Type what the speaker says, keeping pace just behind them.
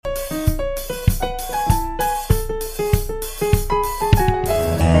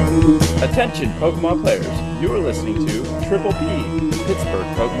Attention Pokemon players, you are listening to Triple P, the Pittsburgh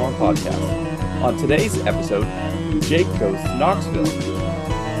Pokemon Podcast. On today's episode, Jake goes to Knoxville,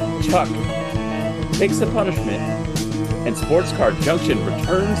 Chuck takes a punishment, and Sports Card Junction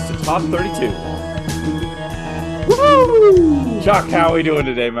returns to top 32. Woo! Chuck, how are we doing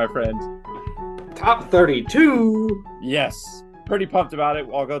today, my friend? Top 32? Yes, pretty pumped about it.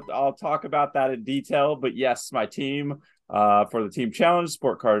 I'll talk about that in detail, but yes, my team for the team challenge,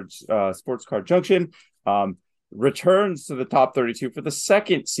 Sports Card Junction, returns to the top 32 for the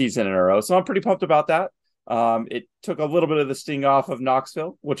second season in a row. So I'm pretty pumped about that. It took a little bit of the sting off of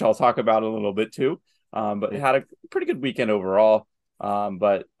Knoxville, which I'll talk about a little bit too. But it had a pretty good weekend overall.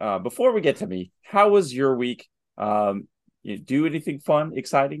 But before we get to me, how was your week? You do anything fun,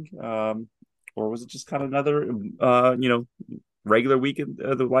 exciting? Or was it just kind of another, regular week in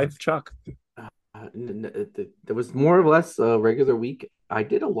the life of Chuck? There was more or less a regular week. I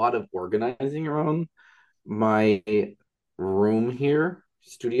did a lot of organizing around my room here,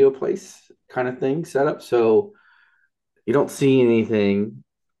 studio place kind of thing set up. So you don't see anything.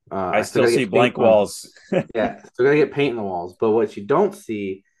 I still see blank walls. Yeah, still gotta get paint in the walls. But what you don't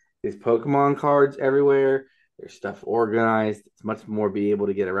see is Pokemon cards everywhere. There's stuff organized. It's much more be able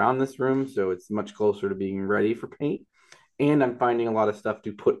to get around this room, so it's much closer to being ready for paint. And I'm finding a lot of stuff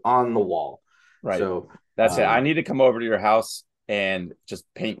to put on the wall. Right. So that's it. I need to come over to your house and just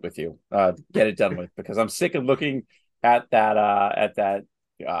paint with you, get it done with, because I'm sick of looking at that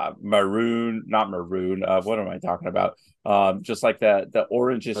maroon, not maroon. What am I talking about? Just like the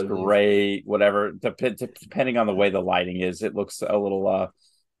orangish gray, whatever. Depending on the way the lighting is, it looks a little.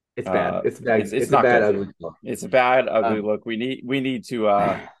 It's bad. It's bad. It's not bad, good. ugly look. It's a bad, ugly look. We need to we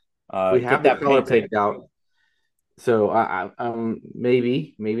have get that the color painted picked out. So I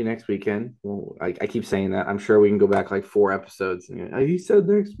maybe next weekend. Well, I keep saying that. I'm sure we can go back like 4 episodes. And you said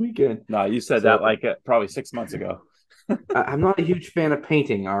next weekend. No, you said that like probably 6 months ago. I'm not a huge fan of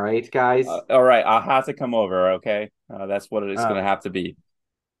painting. All right, guys. All right, I'll have to come over. Okay, that's what it's going to have to be.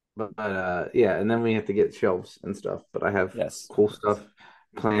 But yeah, and then we have to get shelves and stuff. But I have cool stuff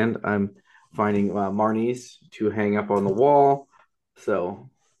planned. I'm finding Marnies to hang up on the wall. So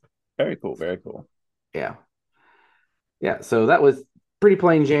very cool, very cool. Yeah, so that was pretty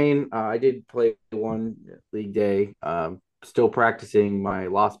plain Jane. I did play one league day. Still practicing my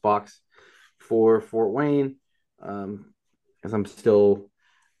Lost Box for Fort Wayne, as I'm still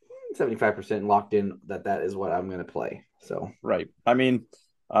 75% locked in that is what I'm going to play. So right. I mean,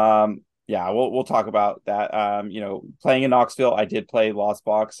 yeah, we'll talk about that. Playing in Knoxville, I did play Lost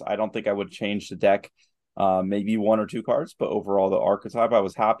Box. I don't think I would change the deck, maybe 1 or 2 cards, but overall the archetype I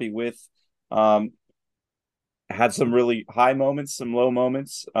was happy with. Had some really high moments, some low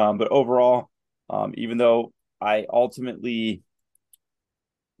moments, but overall, even though I ultimately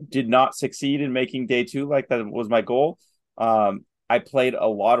did not succeed in making day 2 like that was my goal, I played a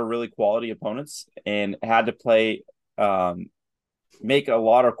lot of really quality opponents and had to make a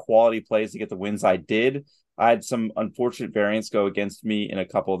lot of quality plays to get the wins I did. I had some unfortunate variants go against me in a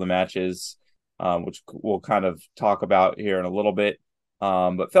couple of the matches, which we'll kind of talk about here in a little bit,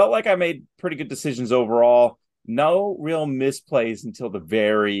 but felt like I made pretty good decisions overall. No real misplays until the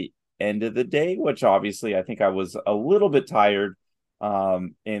very end of the day, which obviously I think I was a little bit tired.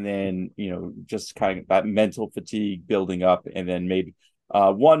 And then, just kind of that mental fatigue building up, and then made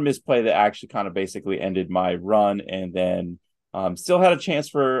one misplay that actually kind of basically ended my run, and then still had a chance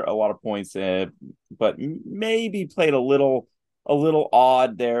for a lot of points, but maybe played a little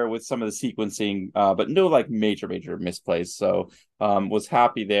odd there with some of the sequencing, but no like major misplays. So was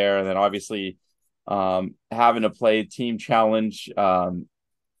happy there. And then obviously having to play team challenge kind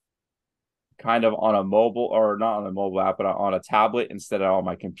of on a mobile, or not on a mobile app, but on a tablet instead of on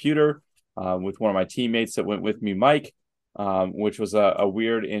my computer, with one of my teammates that went with me, Mike, which was a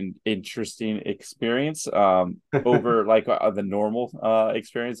weird and interesting experience over like the normal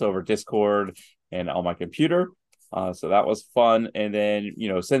experience over Discord and on my computer. So that was fun. And then,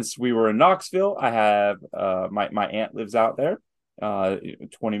 since we were in Knoxville, I have my aunt lives out there,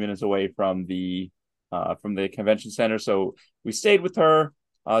 20 minutes away from the convention center. So we stayed with her.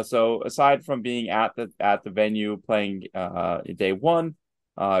 So aside from being at the venue playing day 1,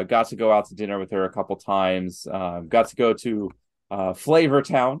 got to go out to dinner with her a couple times. Got to go to Flavor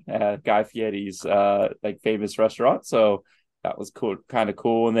Town at Guy Fieri's like famous restaurant. So that was cool, kind of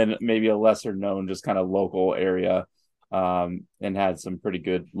cool. And then maybe a lesser known, just kind of local area, and had some pretty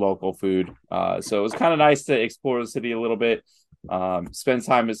good local food. So it was kind of nice to explore the city a little bit. Spend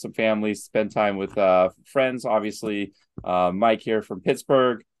time with some families, spend time with friends. Obviously, Mike here from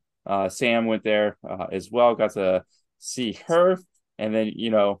Pittsburgh. Sam went there as well. Got to see her, and then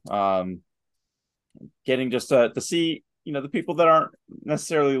getting just to see the people that aren't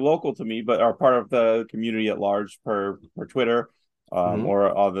necessarily local to me but are part of the community at large per Twitter, Mhm.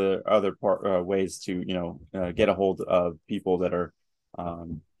 or other ways to get a hold of people that are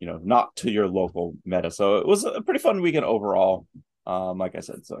not to your local meta. So it was a pretty fun weekend overall, like I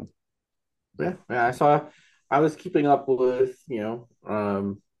said. So Yeah, I saw. I was keeping up with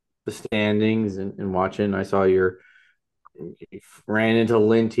the standings and watching. I saw your ran into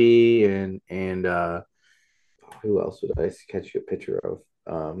Linty and who else did I catch you a picture of?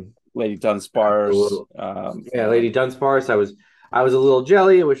 Lady A Dunsparce, little, yeah, Lady Dunsparce. I was a little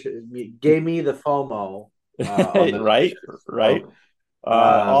jelly, which gave me the FOMO on the right, picture. right. So,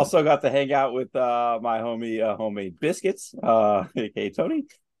 um, Also got to hang out with my homie, Homemade Biscuits, aka Tony.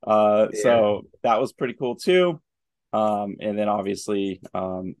 yeah. So that was pretty cool too. And then obviously,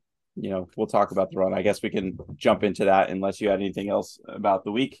 we'll talk about the run. I guess we can jump into that unless you had anything else about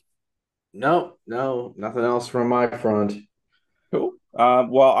the week. No, no, nothing else from my front. Cool.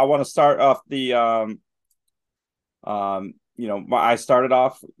 Well, I want to start off I started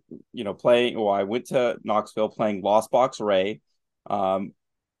off, playing. Well, I went to Knoxville playing Lost Box Ray, um,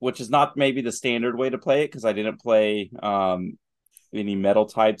 which is not maybe the standard way to play it because I didn't play any metal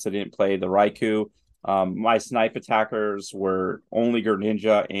types. I didn't play the Raikou. My snipe attackers were only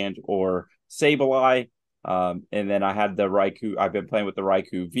Greninja and or Sableye. And then I had the Raikou. I've been playing with the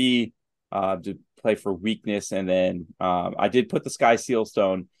Raikou V to play for weakness. And then I did put the Sky Seal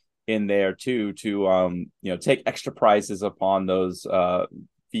Stone in there too to take extra prizes upon those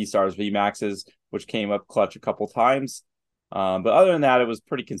V Stars V Maxes, which came up clutch a couple times. But other than that, it was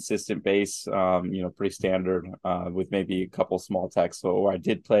pretty consistent base, pretty standard, with maybe a couple small techs. So I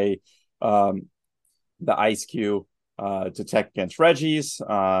did play the Ice Q to tech against Reggie's.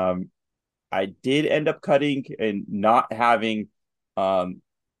 I did end up cutting and not having the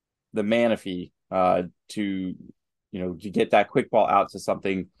Manaphy to get that quick ball out to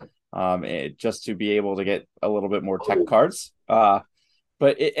something, just to be able to get a little bit more tech cards. But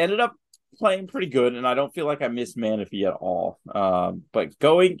it ended up playing pretty good, and I don't feel like I missed Manaphy at all. But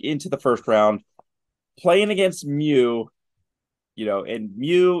going into the first round, playing against Mew, and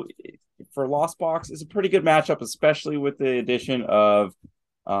Mew for Lost Box is a pretty good matchup, especially with the addition of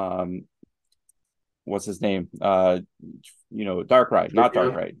what's his name? Darkrai, not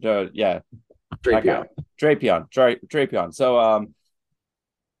Drapion. Darkrai. Yeah, that guy. Drapion. Drapion. So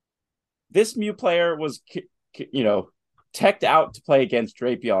this Mew player was teched out to play against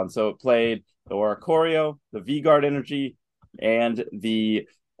Drapion. So it played the Oricorio, the V-Guard Energy, and the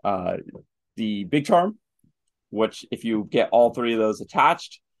Big Charm, which if you get all three of those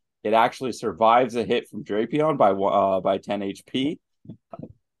attached, it actually survives a hit from Drapion by 10 HP.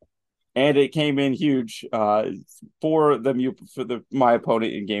 And it came in huge for my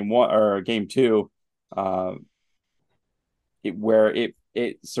opponent in game one or game two, where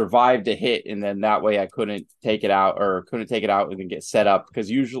it survived a hit, and then that way I couldn't take it out and then get set up, because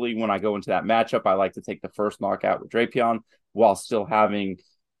usually when I go into that matchup, I like to take the first knockout with Drapion while still having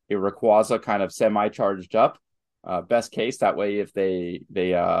a Rayquaza kind of semi-charged up. Best case, that way if they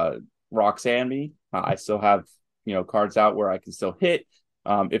Roxanne me, I still have cards out where I can still hit.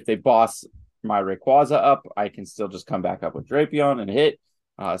 If they boss my Rayquaza up, I can still just come back up with Drapion and hit.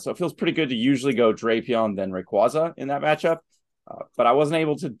 So it feels pretty good to usually go Drapion then Rayquaza in that matchup. But I wasn't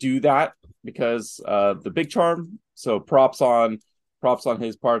able to do that because the Big Charm. So props on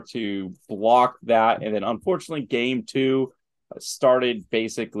his part to block that. And then unfortunately, game two started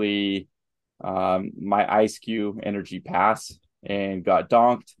basically my Ice Cube energy pass and got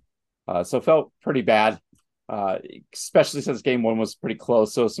donked. So felt pretty bad, especially since game one was pretty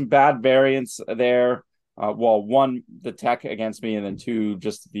close. So some bad variance there. One, the tech against me, and then two,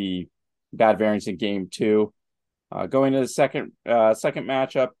 just the bad variance in game two. Going to the second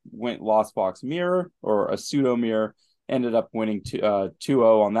matchup, went Lost Box Mirror or a pseudo mirror. Ended up winning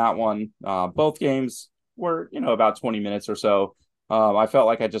 2-0 on that one. Both games were about 20 minutes or so. I felt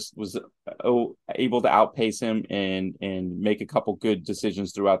like I just was able to outpace him and make a couple good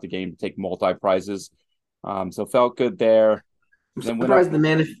decisions throughout the game to take multi prizes. So felt good there. I'm Then went up.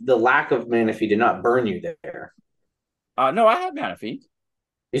 surprised the lack of Manaphy did not burn you there. No, I had Manaphy.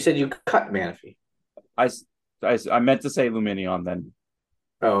 You said you cut Manaphy. I meant to say Luminion then.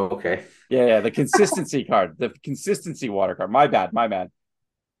 Oh, okay. Yeah, the consistency card, the consistency water card. My bad.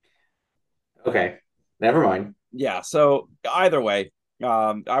 Okay. Never mind. Yeah, so either way,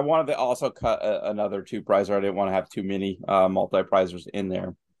 I wanted to also cut another two prizer. I didn't want to have too many multi prizers in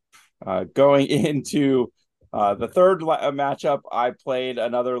there. Going into the third matchup, I played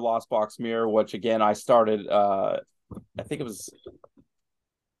another Lost Box Mirror, which again I started. I think it was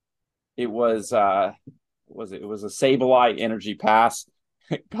it was a Sableye energy pass.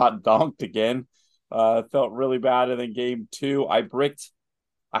 Got donked again. Felt really bad. And then game two, I bricked.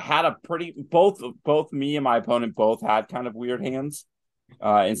 I had a pretty both me and my opponent both had kind of weird hands.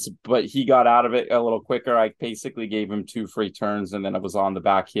 But he got out of it a little quicker. I basically gave him two free turns, and then it was on the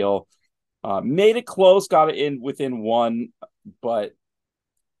back heel. Made it close, got it in within one, but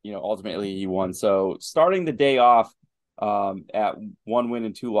ultimately he won. So starting the day off at 1 win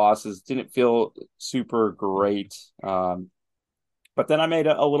and 2 losses didn't feel super great. But then I made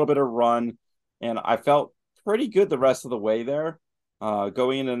a little bit of run, and I felt pretty good the rest of the way there.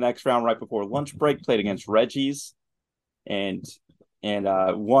 Going into the next round right before lunch break, played against Reggie's and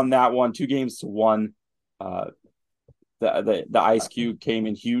won that one 2-1. The Ice Cube came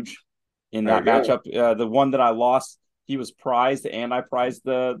in huge in that matchup. The one that I lost, he was prized, and I prized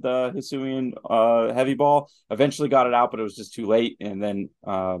the Hisuian heavy ball. Eventually got it out, but it was just too late. And then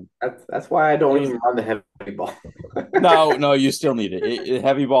that's why I don't even run the heavy ball. no, you still need it.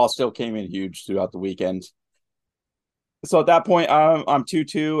 Heavy ball still came in huge throughout the weekend. So at that point, I'm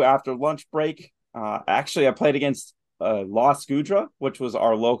 2-2 after lunch break. Actually, I played against Lost Gudra, which was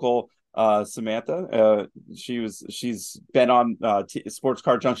our local Samantha. She's been on Sports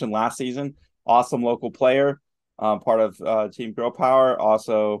Card Junction last season. Awesome local player, part of Team Girl Power.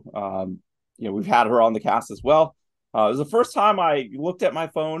 Also, we've had her on the cast as well. It was the first time I looked at my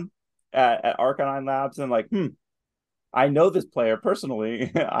phone at Arcanine Labs and like, I know this player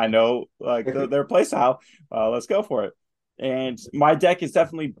personally. I know like their play style. Let's go for it. And my deck is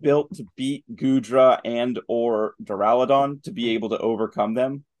definitely built to beat Gudra and or Duraludon to be able to overcome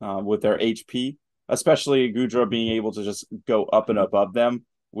them with their HP, especially Gudra being able to just go up and above them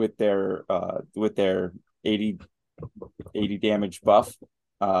with their 80 damage buff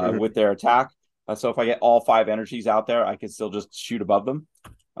with their attack. So if I get all 5 energies out there, I can still just shoot above them,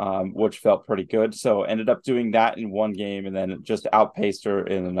 which felt pretty good. So ended up doing that in one game and then just outpaced her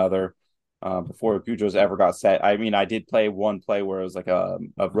in another. Before Gujo's ever got set. I mean, I did play one play where it was like a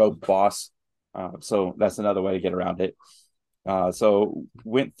rogue boss. So that's another way to get around it. So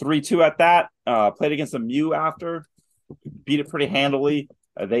went 3-2 at that. Played against a Mew after, beat it pretty handily.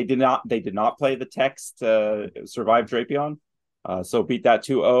 They did not play the text to survive Drapion. So beat that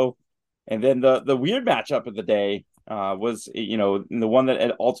 2-0. And then the weird matchup of the day was, the one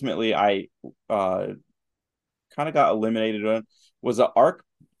that ultimately I kind of got eliminated on was an Arc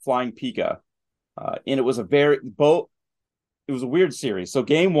Flying Pika. And it was a weird series. So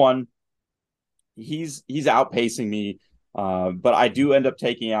game one, he's outpacing me, but I do end up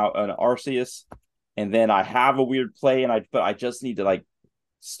taking out an Arceus, and then I have a weird play, but I just need to like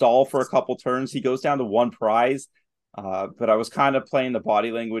stall for a couple turns. He goes down to 1 prize, but I was kind of playing the body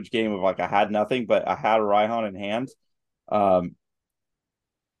language game of like I had nothing, but I had a Raihan in hand.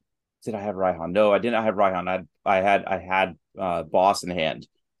 Did I have Raihan? No, I didn't have Raihan. I had Boss in hand.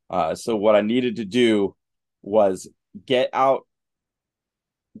 So what I needed to do was get out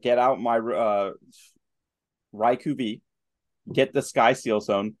my Raikou V, get the Sky Seal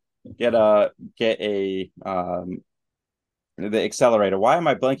Zone, get the accelerator. Why am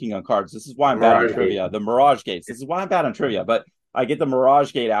I blanking on cards? This is why I'm bad on trivia. The Mirage Gates. This is why I'm bad on trivia. But I get the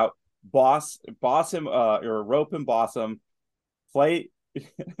Mirage Gate out, boss him, or rope and boss him, play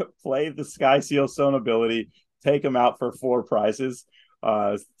the Sky Seal Zone ability, take him out for 4 prizes.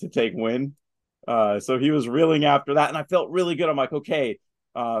 To take win. So he was reeling after that, and I felt really good. I'm like, okay.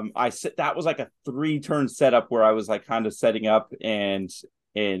 That was like a 3-turn setup where I was like kind of setting up and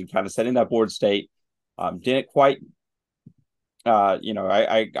kind of setting that board state. Didn't quite,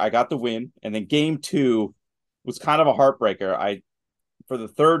 I got the win, and then game 2 was kind of a heartbreaker. For the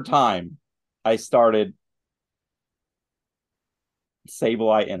 3rd time, I started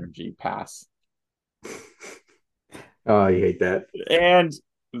Sableye Energy pass. Oh, you hate that. And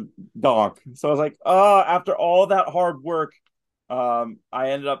donk. So I was like, after all that hard work, I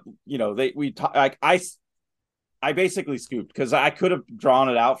ended up, I basically scooped because I could have drawn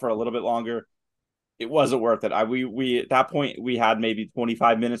it out for a little bit longer. It wasn't worth it. We at that point we had maybe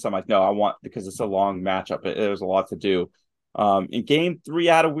 25 minutes. I'm like, no, I want, because it's a long matchup. There's a lot to do. In game 3,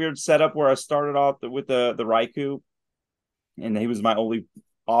 I had a weird setup where I started off with the Raikou, and he was my only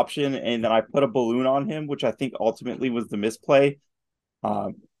option, and then I put a balloon on him, which I think ultimately was the misplay,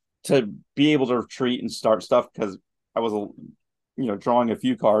 to be able to retreat and start stuff because I was drawing a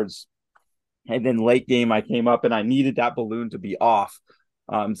few cards, and then late game I came up and I needed that balloon to be off,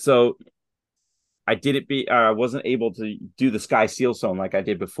 so I wasn't able to do the Sky Seal Zone like I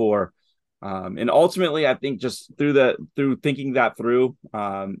did before, and ultimately I think just through thinking that through,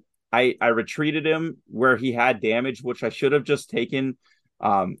 I retreated him where he had damage, which I should have just taken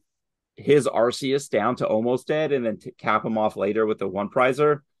his Arceus down to almost dead and then cap him off later with the one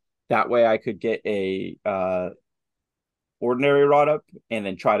prizer. That way I could get a ordinary rod up and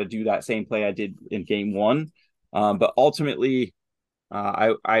then try to do that same play I did in game one. But ultimately,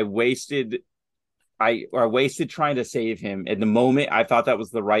 I wasted I wasted trying to save him. In the moment, I thought that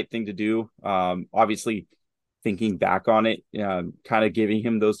was the right thing to do. Obviously, thinking back on it, kind of giving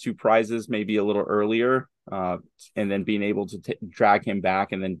him those two prizes maybe a little earlier, and then being able to drag him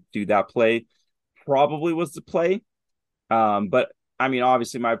back and then do that play probably was the play. But I mean,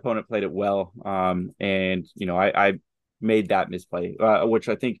 obviously, my opponent played it well, and I made that misplay, which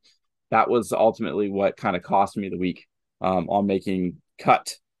I think that was ultimately what kind of cost me the week on making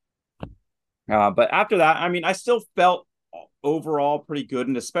cut. But after that, I mean, I still felt overall pretty good,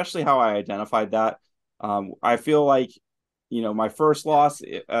 and especially how I identified that. I feel like, my first loss,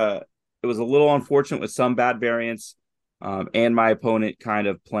 it was a little unfortunate with some bad variants, and my opponent kind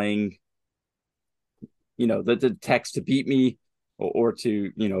of playing, the text to beat me or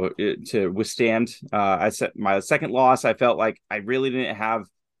to, to withstand. I said my second loss, I felt like I really didn't have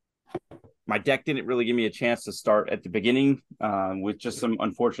my deck didn't really give me a chance to start at the beginning with just some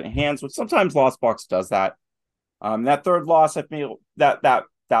unfortunate hands, which sometimes Lost Box does that. That third loss, I feel that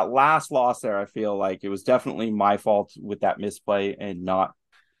last loss there, I feel like it was definitely my fault with that misplay and not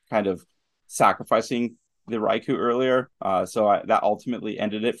kind of sacrificing the Raikou earlier. So that ultimately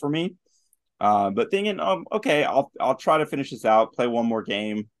ended it for me. But thinking, okay, I'll try to finish this out, play one more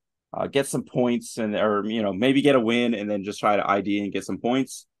game, get some points, or maybe get a win, and then just try to ID and get some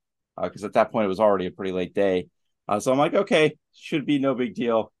points. Because at that point it was already a pretty late day. So I'm like, okay, should be no big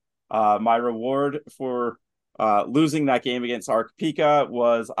deal. My reward for losing that game against Arc Pika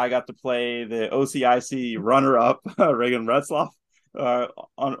was I got to play the OCIC runner-up, Reagan Retzloff.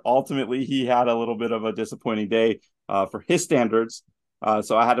 Ultimately, he had a little bit of a disappointing day for his standards.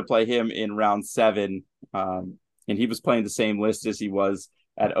 So I had to play him in round 7. And he was playing the same list as he was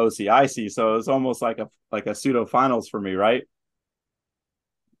at OCIC. So it was almost like a pseudo finals for me, right?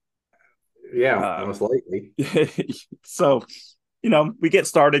 Yeah, most likely. So, we get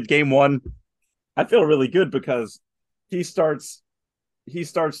started game 1. I feel really good because he starts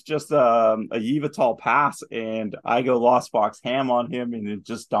just a Yveltal pass and I go Lost Box ham on him and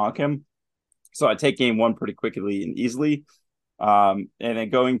just donk him. So I take game 1 pretty quickly and easily. And then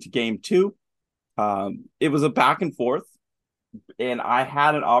going to game 2, it was a back and forth and I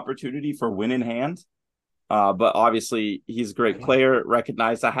had an opportunity for win in hand. But obviously he's a great player.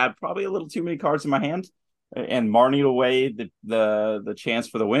 Recognized I had probably a little too many cards in my hand, and marnied away the chance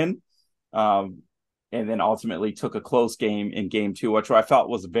for the win. And then ultimately took a close game in game 2, which I felt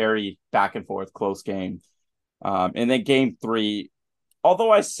was a very back and forth close game. And then game 3,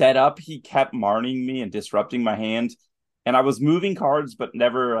 although I set up, he kept marning me and disrupting my hand, and I was moving cards, but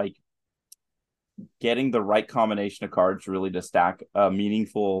never like getting the right combination of cards really to stack a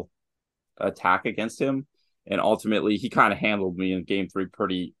meaningful attack against him. And ultimately he kind of handled me in game 3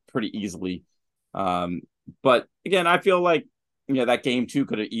 pretty easily. But again, I feel like that game 2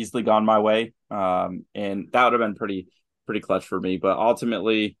 could have easily gone my way, and that would have been pretty clutch for me. But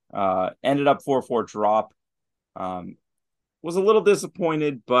ultimately ended up 4-4 drop. Was a little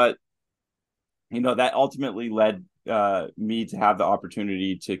disappointed, but that ultimately led me to have the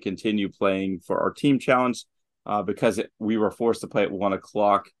opportunity to continue playing for our team challenge, because we were forced to play at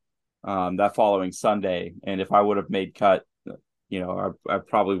 1:00 that following Sunday. And if I would have made cut, I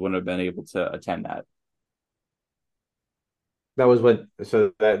probably wouldn't have been able to attend that. That was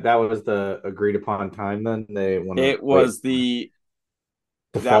that was the agreed upon time. Then they want to It wait was that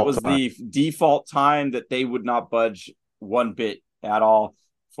default was time. the default time that they would not budge one bit at all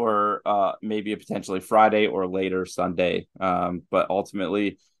for maybe a potentially Friday or later Sunday. But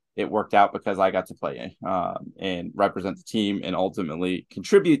ultimately it worked out because I got to play and represent the team and ultimately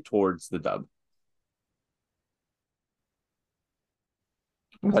contribute towards the dub.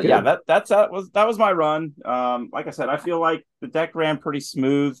 That's But yeah, good. that was my run. Like I said, I feel like the deck ran pretty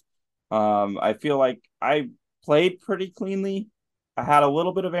smooth. I feel like I played pretty cleanly. I had a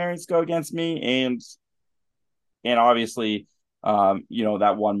little bit of variance go against me, and obviously,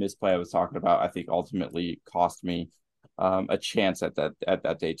 that one misplay I was talking about, I think ultimately cost me a chance at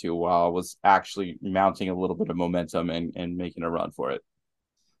that day too, while I was actually mounting a little bit of momentum and making a run for it.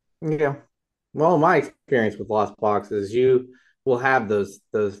 Yeah. Well, my experience with Lost Box is you will have those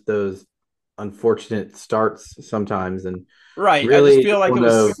unfortunate starts sometimes, and Right. I just really feel like it want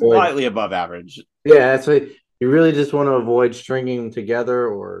was to avoid. slightly above average. Yeah, that's what you really just want to avoid stringing them together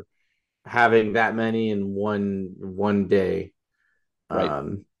or having that many in one day. Right.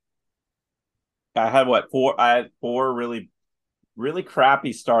 Um, I had what four? I had four really really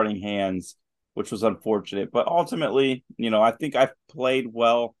crappy starting hands, which was unfortunate. But ultimately, I think I've played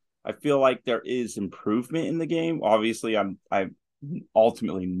well. I feel like there is improvement in the game. Obviously, I'm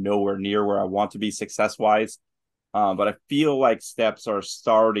ultimately nowhere near where I want to be success wise. But I feel like steps are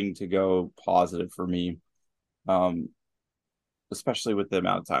starting to go positive for me, um, especially with the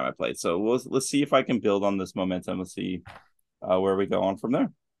amount of time I played. So let's see if I can build on this momentum. Let's see where we go on from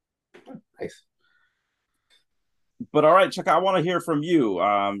there. Nice. But all right, Chuck, I want to hear from you.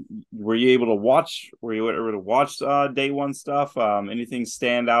 Were you able to watch? Were you able to watch day one stuff? Anything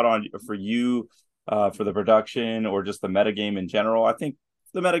stand out on for you for the production or just the metagame in general? I think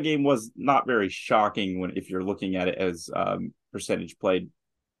the metagame was not very shocking when if you're looking at it as percentage played.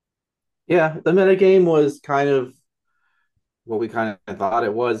 Yeah, the metagame was kind of what we kind of thought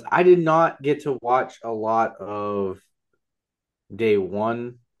it was. I did not get to watch a lot of day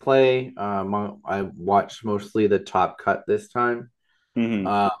one play. I watched mostly the top cut this time. Mm-hmm.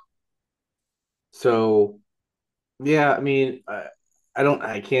 Uh, so yeah, I mean,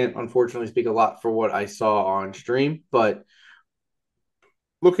 I can't unfortunately speak a lot for what I saw on stream, but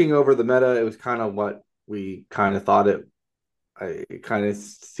looking over the meta, it was kind of what we kind of thought it kind of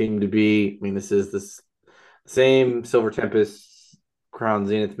seemed to be. I mean, this is the same Silver Tempest Crown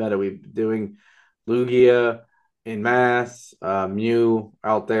Zenith meta we've been doing. Lugia in mass, Mew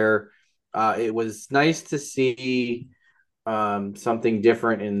out there. It was nice to see something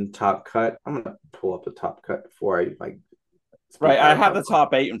different in Top Cut. I'm gonna pull up the Top Cut before I like Right, speak I bad have about the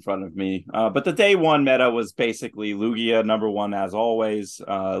top eight in front of me, but the day one meta was basically Lugia number one as always,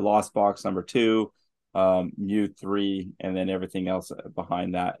 Lost Box number two, Mew three, and then everything else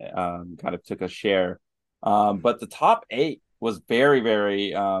behind that kind of took a share. But the top eight was very,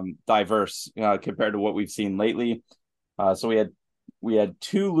 very diverse compared to what we've seen lately. So we had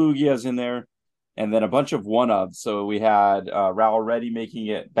two Lugias in there, and then a bunch of one ofs. So we had Raul Reddy making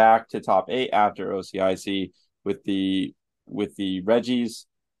it back to top eight after OCIC with the Reggies.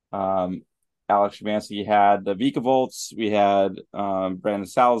 Um, Alex Shavansky had the Vikavolts. We had Brandon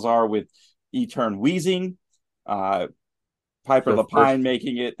Salazar with E-Turn Wheezing. Piper the first Lapine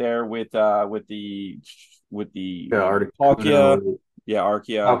making it there with the Palkia. Articuno, Yeah,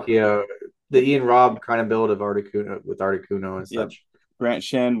 Arkia. Palkia, the Ian Robb kind of build of Articuno with Articuno and Yep. such. Grant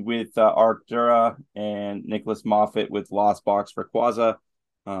Shen with Arctura and Nicholas Moffat with Lost Box for Quaza,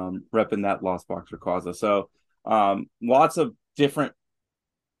 repping that Lost Box for Quaza. So lots of different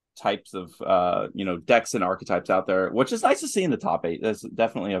types of decks and archetypes out there, which is nice to see in the top eight. There's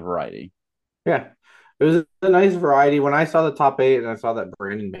definitely a variety. Yeah, it was a nice variety. When I saw the top eight and I saw that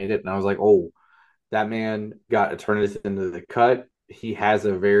Brandon made it, and I was like, oh, that man got Eternatus into the cut. He has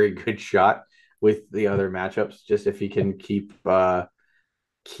a very good shot with the other matchups. Just if he can keep that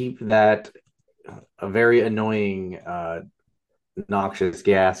a very annoying noxious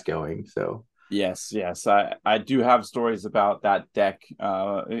gas going. So Yes. I do have stories about that deck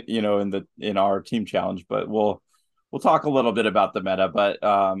in our team challenge, but we'll talk a little bit about the meta. But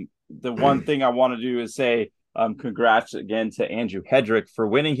the one thing I want to do is say congrats again to Andrew Hedrick for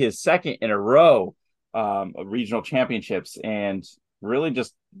winning his second in a row of regional championships and really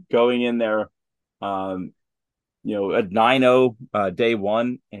just going in there at 9-0 day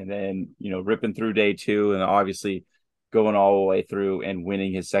one and then ripping through day two and obviously going all the way through and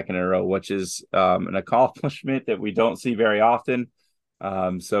winning his second in a row, which is an accomplishment that we don't see very often.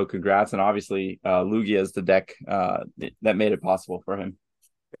 So congrats. And obviously Lugia is the deck that made it possible for him.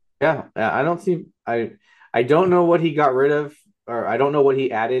 yeah, I don't see I don't know what he got rid of, or I don't know what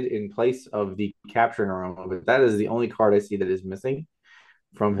he added in place of the capturing aroma, but that is the only card I see that is missing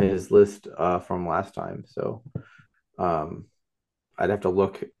from his list from last time. So um I'd have to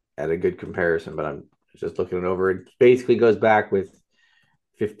look at a good comparison, but I'm just looking it over. It basically goes back with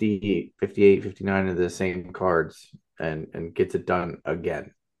 50, 58, 59 of the same cards and gets it done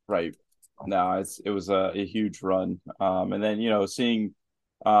again. Right. No, it was a huge run. And then, seeing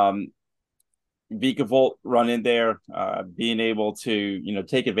um, Vika Volt run in there, being able to,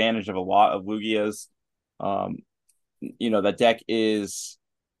 take advantage of a lot of Lugias. Um, that deck is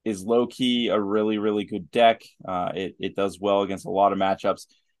low key a really, really good deck. It does well against a lot of matchups.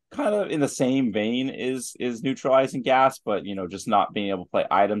 Kind of in the same vein is neutralizing gas, but just not being able to play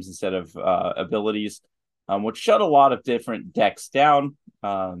items instead of abilities, which shut a lot of different decks down.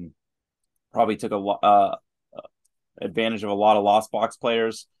 Probably took a lot advantage of a lot of Lost Box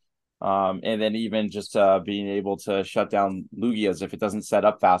players. And then even just being able to shut down Lugias if it doesn't set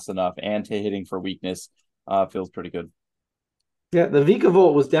up fast enough and to hitting for weakness feels pretty good. Yeah, the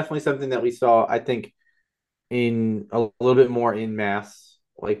Vikavolt was definitely something that we saw, I think, in a little bit more in mass.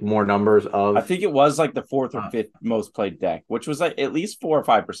 like more numbers I of. think it was like the fourth or Uh, fifth most played deck, which was like at least 4 or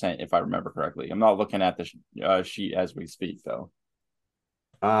 5%, if I remember correctly. I'm not looking at the sheet as we speak, though.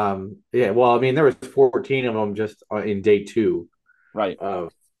 yeah, well, I mean, there was 14 of them just in day two Right.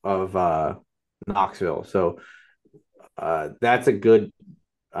 of Knoxville, so that's a good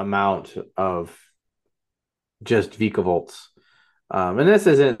amount of just Vikavolt. And this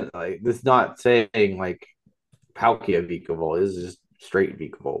isn't like this. Is not saying like Palkia Vikavolt. This is just straight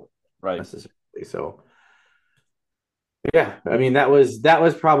Vikavolt Right. necessarily. So yeah, I mean that was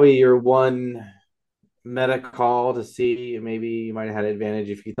probably your one meta call to see. Maybe you might have had an advantage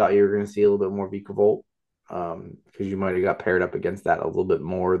if you thought you were going to see a little bit more Vikavolt, because you might have got paired up against that a little bit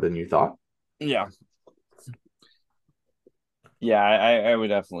more than you thought. Yeah. Yeah, I would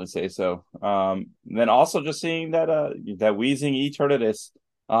definitely say so. Then also just seeing that Wheezing Eternatus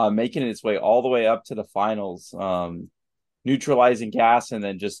making its way all the way up to the finals, neutralizing gas, and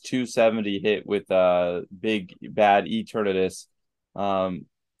then just 270 hit with big bad Eternatus. Um,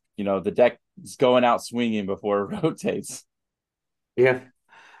 the deck is going out swinging before it rotates. Yeah,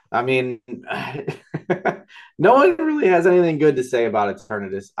 I mean, no one really has anything good to say about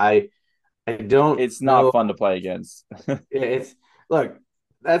Eternatus. I don't It's not know. fun to play against. It's look,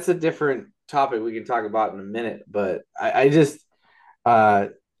 that's a different topic we can talk about in a minute, but I just uh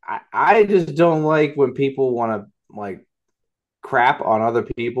I just don't like when people want to like crap on other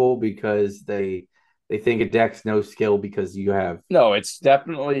people because they think a deck's no skill No, it's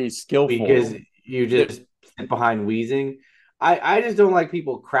definitely skillful. because you There- just sit behind wheezing. I just don't like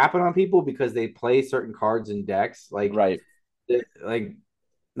people crapping on people because they play certain cards in decks. right, Like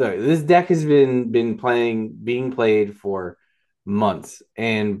look, this deck has been being played for months,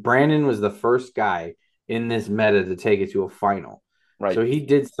 and Brandon was the first guy in this meta to take it to a final. right. So he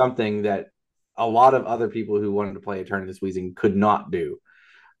did something that a lot of other people who wanted to play Eternatus Weezing could not do.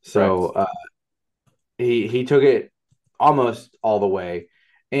 So Correct. he took it almost all the way.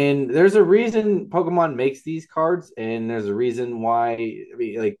 And there's a reason Pokemon makes these cards, and there's a reason why. I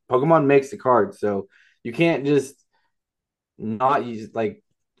mean, like Pokemon makes the cards, so you can't just not use like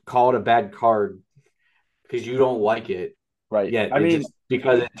call it a bad card because you don't like it. Right. Yet I it mean, just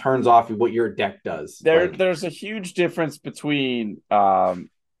because it turns off what your deck does. Like, there's a huge difference between the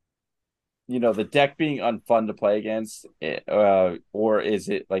deck being unfun to play against, or is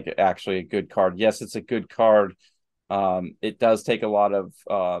it like actually a good card? Yes, it's a good card. It does take a lot of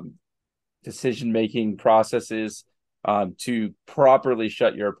decision making processes to properly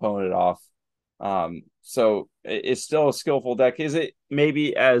shut your opponent off. So it's still a skillful deck. Is it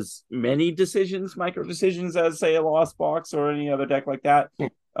maybe as many decisions, micro decisions, as say a Lost Box or any other deck like that,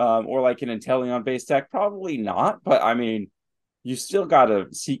 or like an Inteleon based deck? Probably not. But I mean, you still got to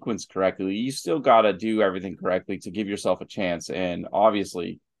sequence correctly. You still got to do everything correctly to give yourself a chance. And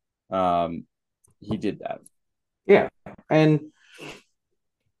obviously, um, he did that. yeah, and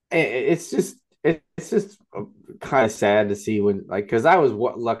it's just kind of sad to see when like because I was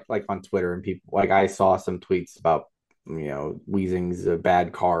what luck like on Twitter and people like I saw some tweets about Weezing's a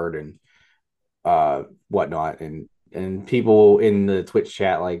bad card and whatnot and people in the Twitch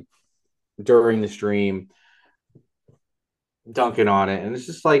chat like during the stream dunking on it and it's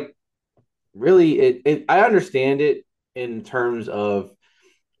just like really it I understand it in terms of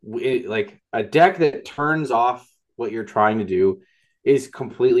like a deck that turns off what you're trying to do is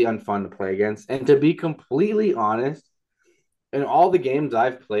completely unfun to play against. And to be completely honest, in all the games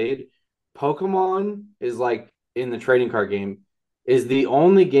I've played, Pokemon is like in the trading card game is the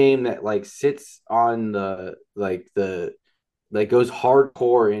only game that like sits on the like goes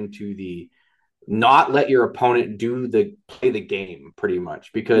hardcore into the not let your opponent do the play the game pretty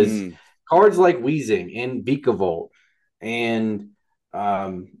much because Mm, cards like Weezing and Vikavolt and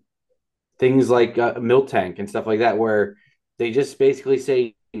um, things like Miltank and stuff like that, where they just basically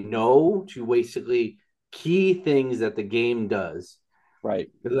say no to basically key things that the game does. right.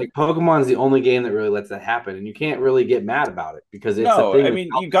 Like Pokemon's the only game that really lets that happen, and you can't really get mad about it because it's a No, thing I that's mean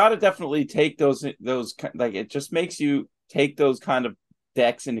out you there. got to definitely take those like it just makes you take those kind of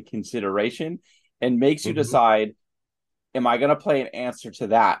decks into consideration and makes you Mhm. decide, am I going to play an answer to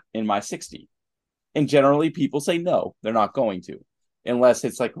that in my 60? And generally people say no, they're not going to, unless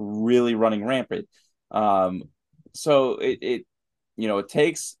it's like really running rampant. Um, so it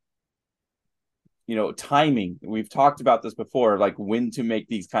takes timing. We've talked about this before, like when to make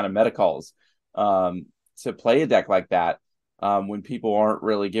these kind of meta calls um, to play a deck like that when people aren't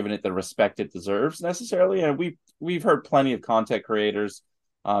really giving it the respect it deserves necessarily. And we've heard plenty of content creators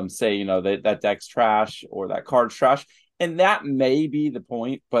say that deck's trash or that card's trash, and that may be the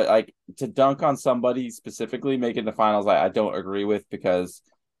point, but like to dunk on somebody specifically making the finals, I don't agree with because,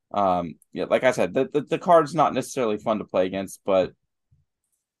 yeah, like I said, the card's not necessarily fun to play against, but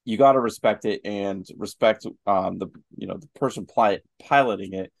you got to respect it and respect the the person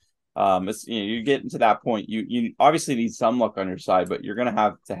piloting it. It's, you get into that point, you obviously need some luck on your side, but you're gonna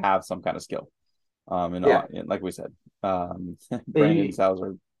have to have some kind of skill. Yeah, And like we said, Brandon he,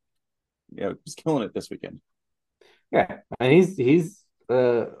 Salzer, was killing it this weekend. yeah, and he's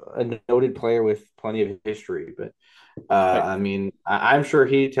a noted player with plenty of history. But Right. I mean, I'm sure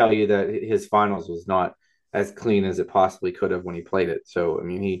he'd tell you that his finals was not as clean as it possibly could have when he played it. So I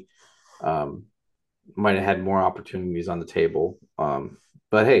mean, he um, might have had more opportunities on the table.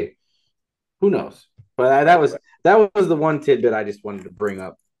 But hey, who knows? But that was the one tidbit I just wanted to bring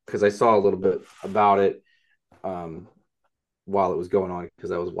up because I saw a little bit about it um, while it was going on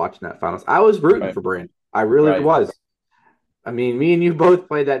because I was watching that finals. I was rooting Right. for Brand. I really Right. was. I mean, me and you both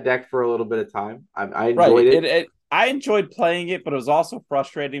played that deck for a little bit of time. I Right. enjoyed it. I enjoyed playing it, but it was also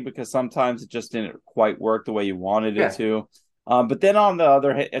frustrating because sometimes it just didn't quite work the way you wanted it Yeah, to. But then on the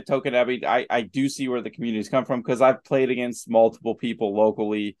other token, I do see where the communities come from because I've played against multiple people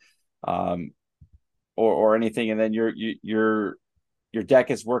locally, um, or anything, and then your deck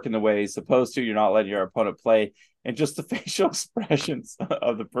is working the way it's supposed to. You're not letting your opponent play, and just the facial expressions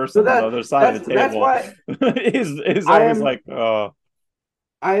of the person so on the other side of the that's table why is I always am like, oh,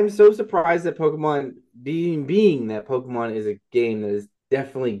 I am so surprised that Pokemon being that Pokemon is a game that is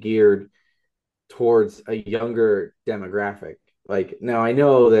definitely geared towards a younger demographic. Like now, I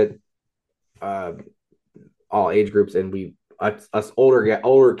know that uh, all age groups and us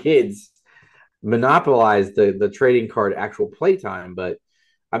older kids monopolize the trading card actual playtime, but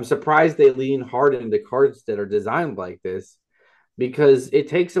I'm surprised they lean hard into cards that are designed like this because it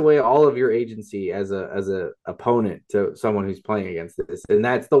takes away all of your agency as a opponent to someone who's playing against this, and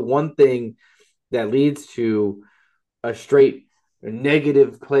that's the one thing that leads to a straight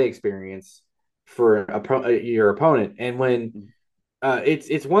negative play experience for your opponent. And when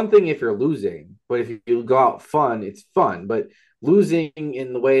it's one thing if you're losing, but if you go out fun, it's fun. But losing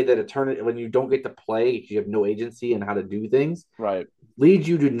in the way that a tournament when you don't get to play, you have no agency in how to do things, right. leads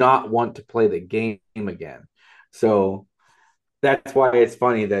you to not want to play the game again. So that's why it's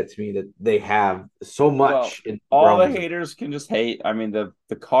funny that to me that they have so Well, much in the all the realms of haters can just hate. I mean,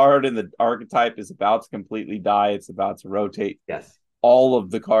 the card and the archetype is about to completely die. It's about to rotate. yes. All of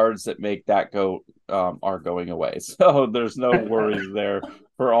the cards that make that go are going away. So there's no worries there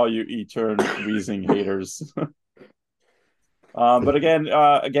for all you Etern wheezing haters. But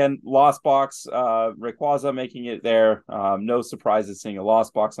again, Lost Box, Rayquaza making it there. No surprises seeing a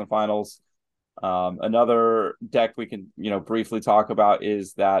Lost Box in finals. Another deck we can, briefly talk about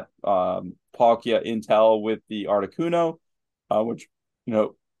is that Palkia Intel with the Articuno, which,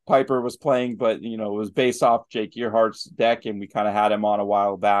 Piper was playing, but, it was based off Jake Earhart's deck, and we kind of had him on a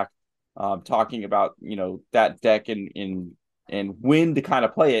while back, talking about, that deck and when to kind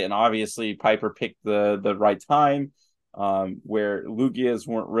of play it. And obviously Piper picked the right time, where Lugias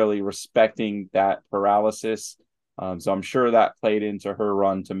weren't really respecting that paralysis. So I'm sure that played into her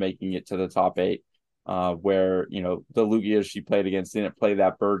run to making it to the top eight, where, the Lugias she played against didn't play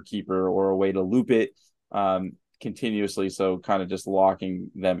that bird keeper or a way to loop it continuously. So kind of just locking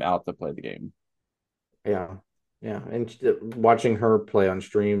them out to play the game. Yeah. Yeah. And watching her play on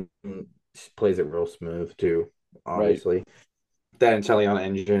stream, she plays it real smooth too, Right. obviously. That Inteleon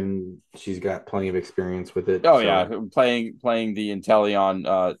engine, she's got plenty of experience with it. Oh yeah, So playing the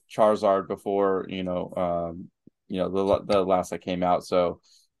Inteleon Charizard before, the last that came out. So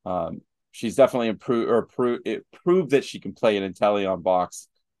she's definitely it proved that she can play an Inteleon box,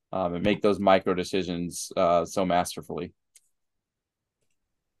 and make those micro decisions so masterfully.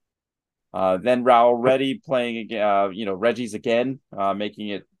 Then Raul Reddy playing again, Reggie's again, making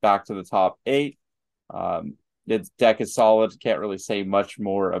it back to the top eight. Its deck is solid. Can't really say much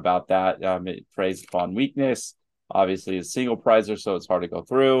more about that. It preys upon weakness. Obviously, it's single prizer, so it's hard to go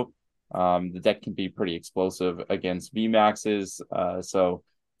through. The deck can be pretty explosive against VMAXs. So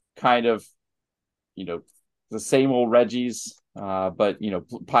kind of, you know, the same old Reggies, but,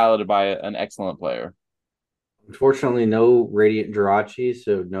 piloted by an excellent player. unfortunately, no Radiant Jirachi,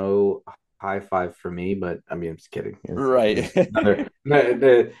 so no high five for me. But I mean, I'm just kidding. Right. It's another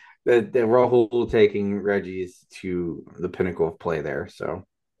the Rahul taking Reggie's to the pinnacle of play there. So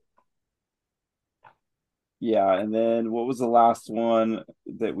Yeah, and then what was the last one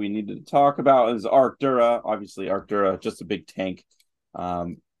that we needed to talk about is Arctura. Obviously, Arctura, just a big tank.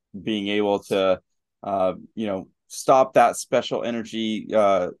 Um, Being able to, stop that special energy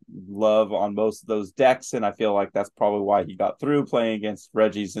love on most of those decks, and I feel like that's probably why he got through playing against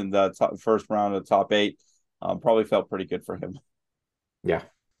Reggie's in the first round of the top 8. Probably felt pretty good for him. Yeah,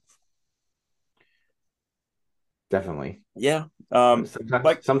 definitely. Yeah. Sometimes,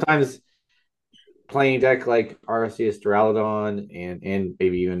 Like sometimes playing deck like Arceus Duraludon and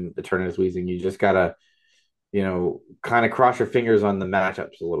maybe even Eternatus Weezing, you just gotta, kind of cross your fingers on the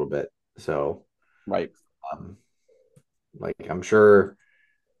matchups a little bit. So, right. um, like I'm sure,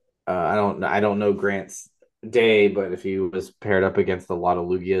 I don't know Grant's day, but if he was paired up against a lot of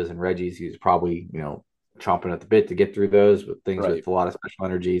Lugias and Reggies, he was probably, chomping at the bit to get through those with things Right. with a lot of special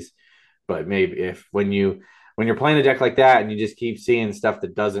energies. But maybe if when you're playing a deck like that and you just keep seeing stuff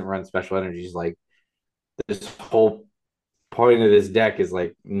that doesn't run special energies, like this whole point of this deck is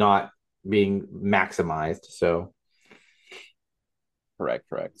like not being maximized. So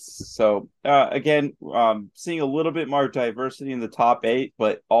Correct. So again, seeing a little bit more diversity in the top 8,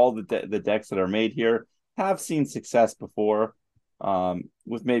 but all the decks that are made here have seen success before,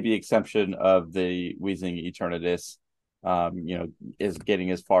 with maybe exception of the Weezing Eternatus, is getting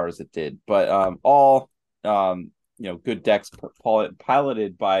as far as it did. But all good decks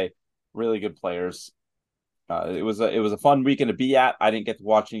piloted by really good players. It was a fun weekend to be at. I didn't get to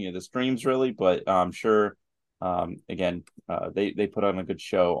watch any of the streams really, but I'm sure again, they put on a good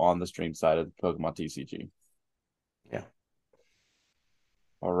show on the stream side of the Pokemon TCG. yeah.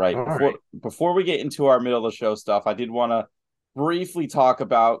 All right. All Before right. before we get into our middle of the show stuff, I did want to briefly talk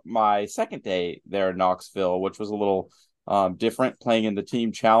about my second day there in Knoxville, which was a little different, playing in the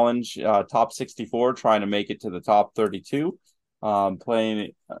team challenge, top 64, trying to make it to the top 32.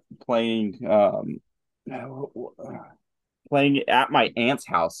 Playing playing at my aunt's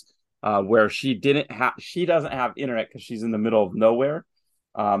house, where she doesn't have internet because she's in the middle of nowhere.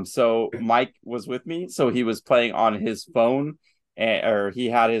 So Mike was with me, so he was playing on his phone, or he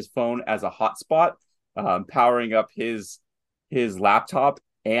had his phone as a hotspot, powering up his laptop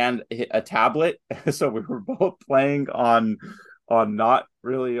and a tablet. So we were both playing on not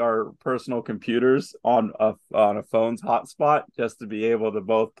really our personal computers, on a phone's hotspot, just to be able to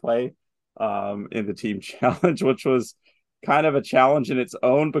both play in the team challenge, which was kind of a challenge in its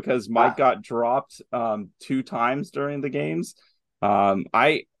own because Mike got dropped 2 times during the games.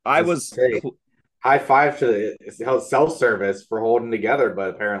 I Just was say high five to the self service for holding together, but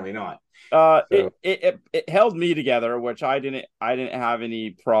apparently not. So it held me together, which I didn't have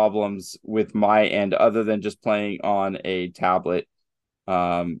any problems with my end other than just playing on a tablet,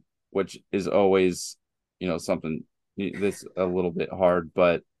 which is always something this a little bit hard,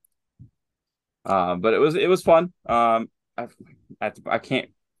 but it was fun. I can't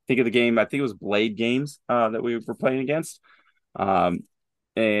think of the game. I think it was Blade Games that we were playing against. Um,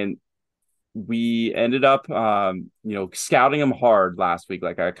 and we ended up scouting them hard last week,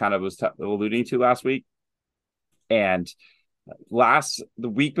 like I kind of was alluding to last week. And the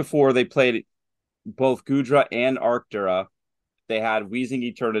week before they played both Gudra and Arctura, they had Weezing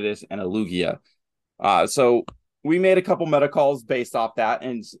Eternatus and a Lugia. So we made a couple meta calls based off that,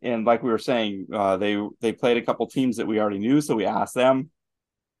 and like we were saying, they played a couple teams that we already knew, so we asked them,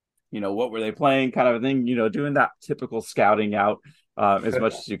 what were they playing, kind of a thing, doing that typical scouting out as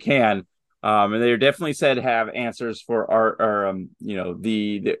much as you can. And they definitely said have answers for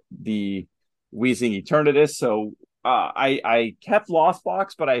the Weezing Eternatus. So I kept Lost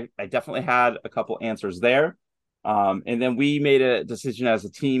Box, but I definitely had a couple answers there. And then we made a decision as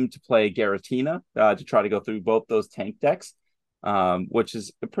a team to play Garatina to try to go through both those tank decks, which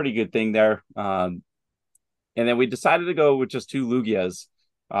is a pretty good thing there. And then we decided to go with just 2 Lugias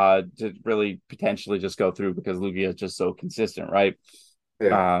to really potentially just go through because Lugia is just so consistent, right?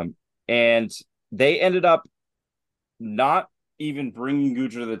 yeah, And they ended up not even bringing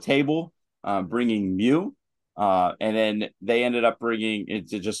Gudra to the table, bringing Mew. And then they ended up bringing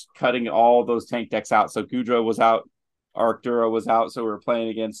into just cutting all those tank decks out. So Gudra was out, Arctura was out. So we were playing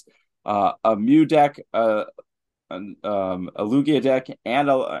against a Mew deck, a Lugia deck, and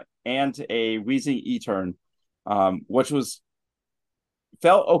a Weezing Etern, which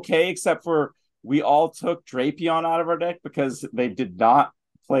felt okay, except for we all took Drapion out of our deck because they did not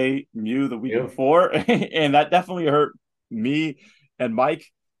play Mew the week before, and that definitely hurt me and Mike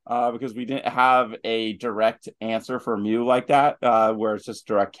because we didn't have a direct answer for Mew like that, where it's just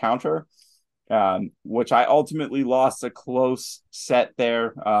direct counter, which I ultimately lost a close set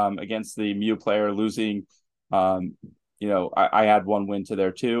there against the Mew player, losing. I had 1 win to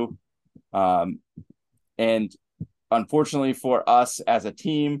their 2, and unfortunately for us as a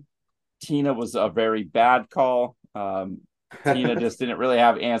team, Tina was a very bad call. Tina just didn't really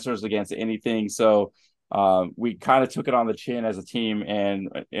have answers against anything. So we kind of took it on the chin as a team, and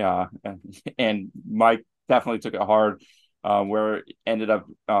and Mike definitely took it hard, where it ended up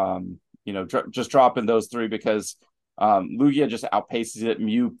just dropping those three because Lugia just outpaces it,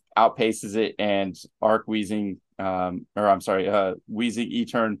 Mew outpaces it, and Arc Weezing, or I'm sorry, Weezing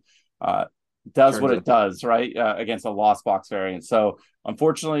E-Turn does Turns what up. it does, right? Against a Lost Box variant. So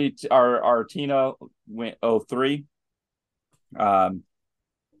unfortunately, our Tina went 0-3.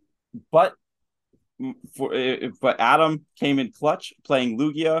 But but Adam came in clutch playing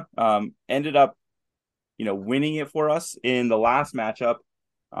Lugia, ended up winning it for us in the last matchup,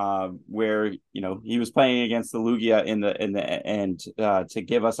 where he was playing against the Lugia in the end, to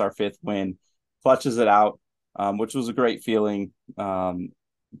give us our fifth win, clutches it out, which was a great feeling.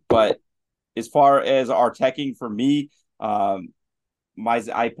 But as far as our teching for me, I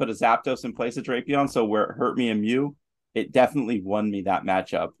put a Zapdos in place of Drapion, so where it hurt me and Mew, it definitely won me that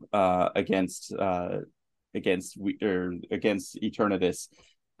matchup against Eternatus.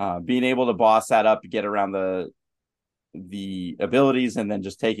 Being able to boss that up, get around the abilities, and then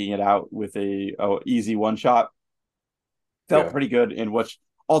just taking it out with a easy one shot felt Yeah. pretty good, in which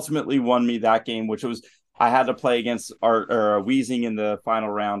ultimately won me that game. Which was, I had to play against our Weezing in the final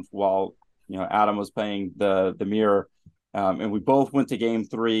round while Adam was playing the mirror. And we both went to game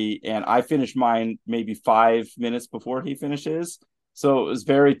 3, and I finished mine maybe 5 minutes before he finishes. So it was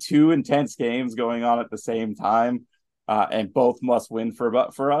very two intense games going on at the same time, and both must win for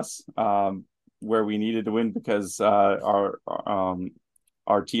us, where we needed to win because our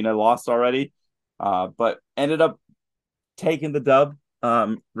Tina lost already, but ended up taking the dub,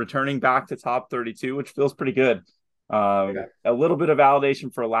 returning back to top 32, which feels pretty good. Yeah. A little bit of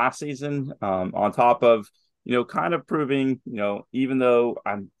validation for last season, on top of kind of proving, even though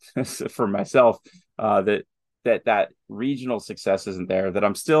I'm for myself, that regional success isn't there, that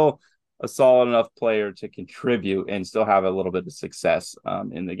I'm still a solid enough player to contribute and still have a little bit of success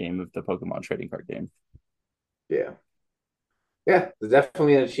in the game of the Pokemon trading card game. Yeah. Yeah. It's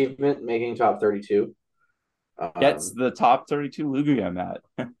definitely an achievement making top 32. Gets the top 32 Lugia I'm at.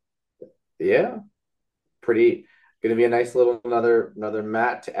 Yeah. Pretty gonna be a nice little another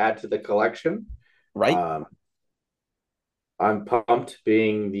mat to add to the collection. Right. Um, I'm pumped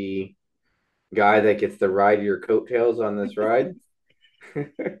being the guy that gets to ride your coattails on this ride.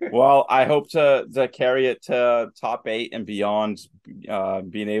 Well, I hope to carry it to top 8 and beyond,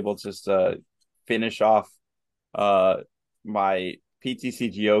 being able to just finish off uh, my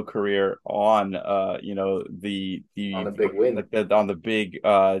PTCGO career on On a big win. on the big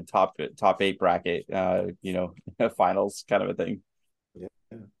top 8 bracket, finals kind of a thing. Yeah.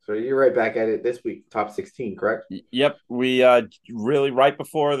 So you're right back at it this week, top 16, correct? Yep, we really right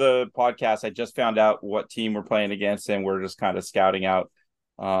before the podcast, I just found out what team we're playing against, and we're just kind of scouting out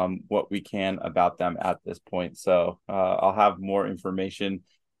what we can about them at this point. So I'll have more information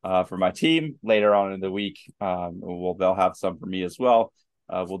for my team later on in the week. They'll have some for me as well.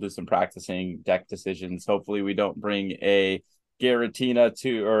 We'll do some practicing deck decisions. Hopefully, we don't bring a Giratina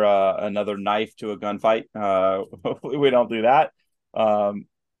to or another knife to a gunfight. Hopefully, we don't do that.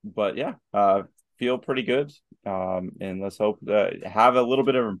 But yeah, feel pretty good. And let's hope have a little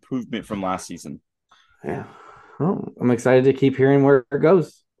bit of improvement from last season. Yeah. Well, I'm excited to keep hearing where it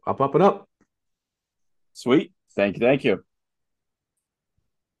goes. Up, and up. Sweet. Thank you. Thank you.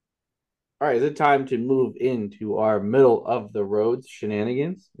 All right, is it time to move into our middle of the road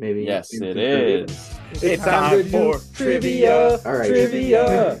shenanigans? Maybe Yes, maybe it some trivia. is. It's time for trivia. All right,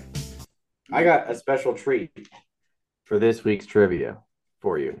 trivia. I got a special treat for this week's trivia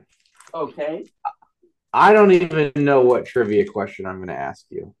for you. Okay. I don't even know what trivia question I'm going to ask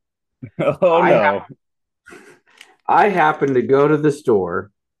you. Oh I no. I happened to go to the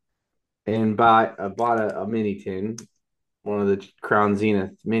store and bought a mini tin, one of the Crown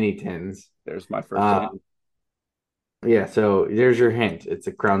Zenith mini tins. There's my first hint. Yeah, so there's your hint. It's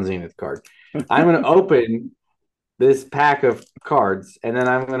a Crown Zenith card. I'm going to open this pack of cards, and then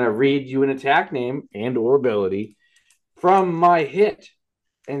I'm going to read you an attack name and or ability from my hit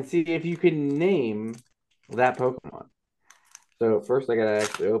and see if you can name that Pokemon. So first I gotta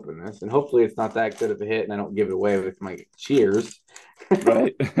actually open this, and hopefully it's not that good of a hit, and I don't give it away with my cheers.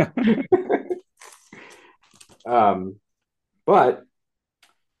 Right. um, but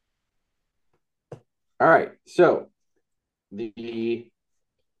all right, so the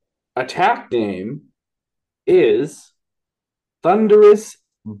attack name is Thunderous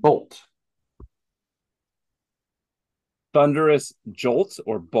Bolt. Thunderous Jolt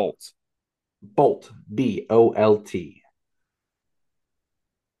or Bolt? Bolt, Bolt.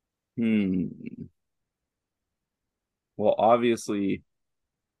 Hmm. Well, obviously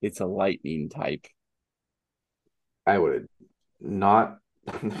it's a lightning type. I would have not.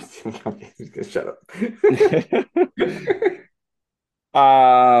 Okay, just gonna shut up.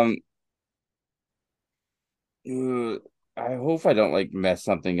 Um, I hope I don't like mess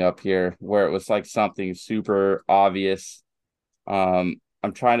something up here where it was like something super obvious. I'm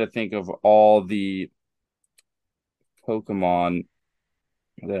trying to think of all the Pokemon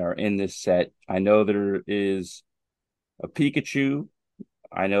that are in this set. I know there is a Pikachu.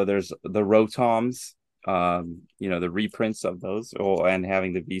 I know there's the Rotoms, the reprints of those, and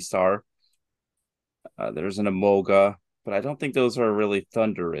having the V-Star. There's an Emolga, but I don't think those are really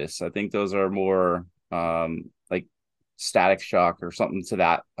Thunderous. I think those are more like Static Shock or something to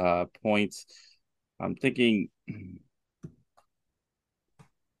that point. I'm thinking,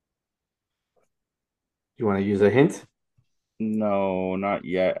 You want to use a hint? no, not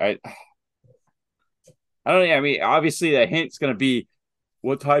yet. I don't know. I mean, obviously, the hint's gonna be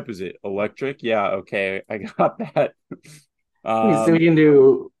what type is it? Electric? Yeah, okay, I got that. So Um, we can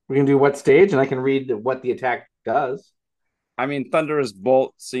do what stage, and I can read what the attack does. I mean, Thunderous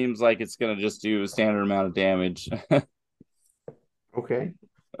Bolt seems like it's gonna just do a standard amount of damage. Okay.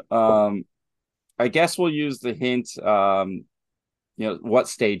 um, I guess we'll use the hint. What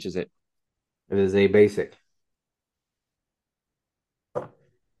stage is it? It is a basic.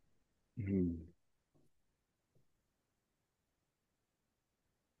 Hmm.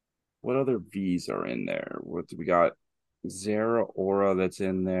 What other V's are in there? What do we got? Zeraora that's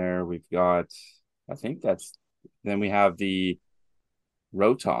in there. We've got, I think that's, then we have the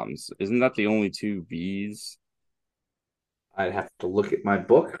Rotoms. Isn't that the only two V's? I'd have to look at my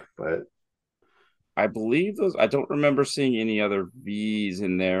book, but I believe those, I don't remember seeing any other V's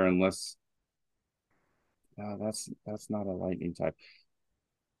in there unless, that's not a lightning type.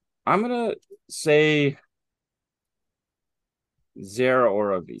 I'm gonna say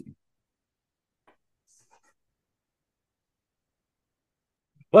Zeraora V.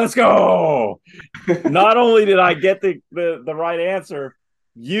 Let's go. Not only did I get the right answer,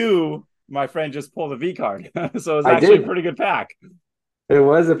 you, my friend, just pulled a V card. So it's I actually a did. pretty good pack. It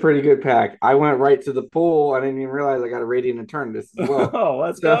was a pretty good pack. I went right to the pool. I didn't even realize I got a Radiant Eternus as well. Oh,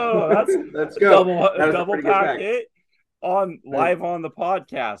 let's So go. That's let's a go. double That was a double pretty good pack pack. hit on Uh, live on the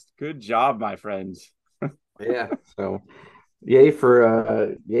podcast. Good job, my friends. yeah. So yay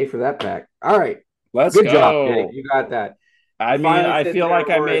for that pack. All right. Let's Good job, Jake. go. You got that. I You mean, finally I said feel like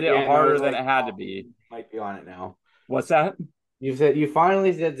I Zeraora made at it the end. I was harder than like, it had to oh, be. you might be on it now. What's that? You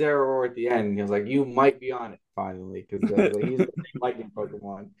finally said Zeraora at the end. He was like, you might be on it finally because I was like, he's a big lightning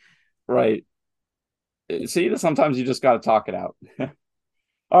Pokemon. Right. See, sometimes you just got to talk it out.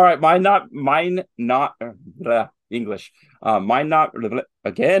 All right, mine not English. Mine not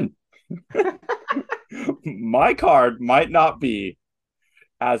again. My card might not be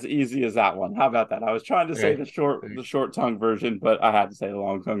as easy as that one. How about that? I was trying to say Okay. the short tongue version, but I had to say the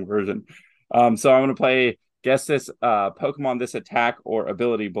long tongue version. So I'm gonna play guess this Pokemon this attack or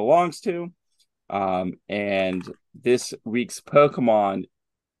ability belongs to. And this week's Pokemon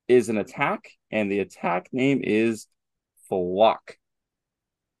is an attack, and the attack name is Flock.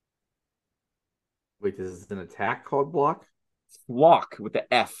 Wait, this is an attack called block? Flock with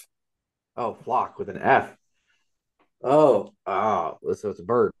the F. Oh, flock with an F. Oh, so it's a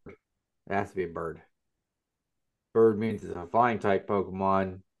bird. It has to be a bird. Bird means it's a flying type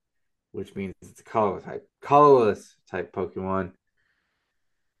Pokemon, which means it's a colorless type Pokemon.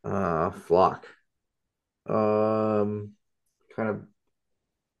 Flock. Um, kind of,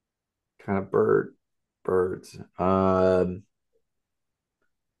 kind of birds.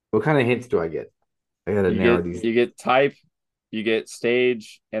 What kind of hints do I get? I gotta You narrow get these. you get type, you get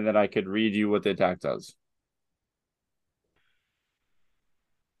stage, and then I could read you what the attack does.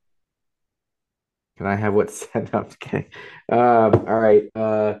 Can I have what's set up? Okay. All right.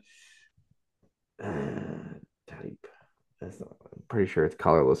 Type. I'm pretty sure it's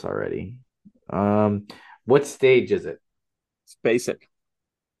colorless already. What stage is it? It's basic.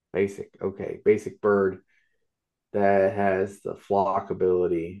 Basic. Okay, basic bird that has the flock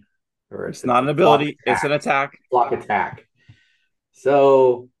ability, or It's it's not a an flock ability, it's an attack. attack. Flock attack.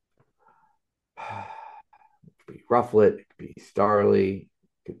 So, it could be Rufflet, it could be Starly, it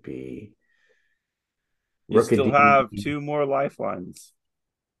could be You still have Rookidee. two more lifelines.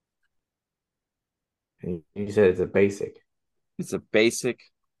 And you said it's a basic. It's a basic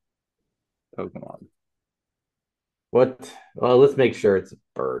Pokemon. What? Well, let's make sure it's a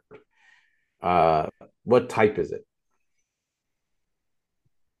bird. Uh, what type is it?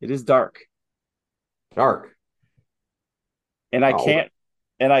 It is dark. Dark. And I Oh, can't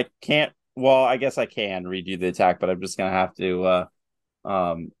and I can't well, I guess I can read you the attack, but I'm just gonna have to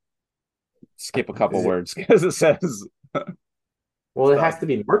um skip a couple Is it, words because it says well, it stuff. has to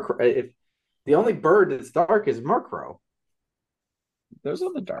be Murkrow. If the only bird that's dark is Murkrow. There's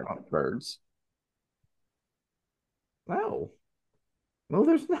other dark Oh, birds. no, no,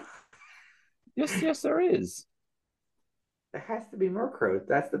 there's not. Yes, yes, there is. It has to be Murkrow.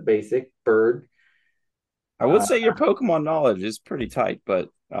 That's the basic bird. I would Uh, say your Pokemon knowledge is pretty tight, but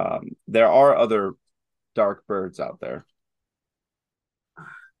there are other dark birds out there.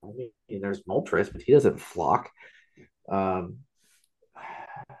 I mean, there's Moltres, but he doesn't flock. Um,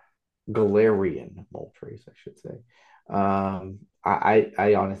 Galarian Moltres, I should say.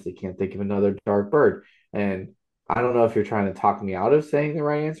 I honestly can't think of another dark bird, and I don't know if you're trying to talk me out of saying the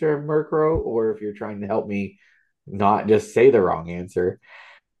right answer of Murkrow, or if you're trying to help me not just say the wrong answer.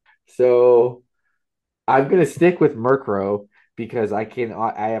 So I'm gonna stick with Murkrow because I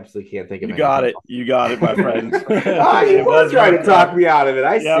absolutely can't think of You got anything it. You got it, my friend. Oh, you It were was trying to Murkrow. talk me out of it.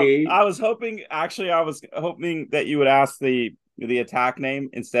 I Yeah, see. I was hoping that you would ask the attack name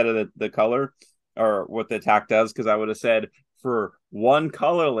instead of the color or what the attack does, because I would have said for one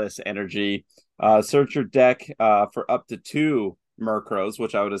colorless energy, search your deck for up to two Murkrows,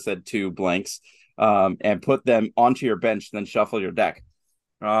 which I would have said two blanks, and put them onto your bench, then shuffle your deck.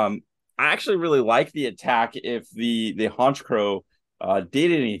 I actually really like the attack if the Honchkrow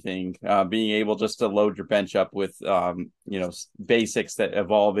did anything, being able just to load your bench up with basics that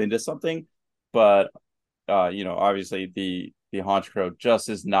evolve into something. But obviously the Honchkrow just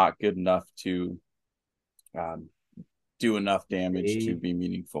is not good enough to um, do enough damage to Maybe, be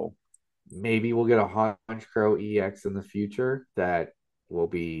meaningful. maybe we'll get a Honchkrow EX in the future that will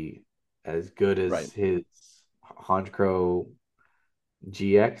be as good as Right, his Honchkrow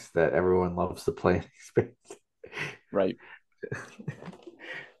GX that everyone loves to play in space. right.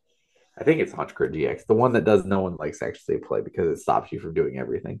 I think it's Honchkrow GX, the one that does no one likes to actually play because it stops you from doing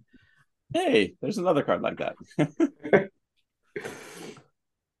everything. Hey, there's another card like that.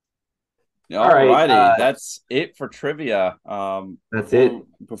 All All right, righty, that's it for trivia. that's it.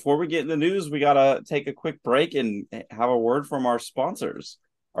 Before we get in the news, we gotta take a quick break and have a word from our sponsors,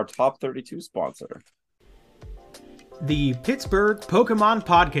 our top 32 sponsor. The Pittsburgh Pokemon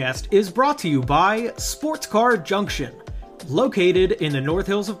Podcast is brought to you by Sports Card Junction. Located in the North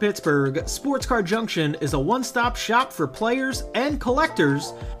Hills of Pittsburgh, Sports Card Junction is a one-stop shop for players and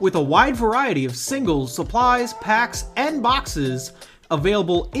collectors with a wide variety of singles, supplies, packs, and boxes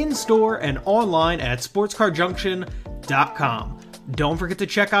available in-store and online at sportscardjunction.com. Don't forget to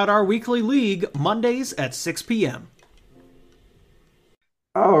check out our weekly league Mondays at 6 p.m.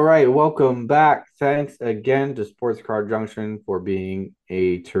 All right, welcome back. Thanks again to Sports Card Junction for being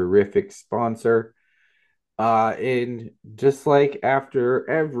a terrific sponsor. And just like after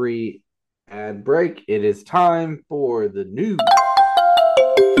every ad break, it is time for the news.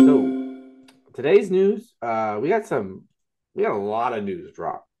 So today's news, we got a lot of news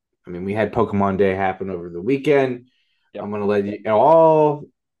drop. I mean, we had Pokemon Day happen over the weekend. Yep. I'm gonna let you all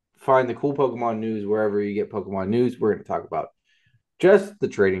find the cool Pokemon news wherever you get Pokemon news. We're gonna talk about just the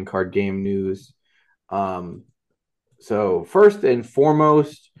trading card game news. So first and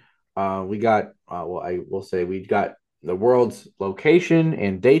foremost, we got I will say we got the world's location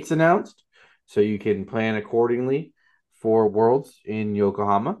and dates announced, so you can plan accordingly for Worlds in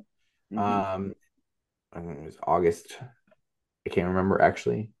Yokohama. Mm-hmm. I think it was August. I can't remember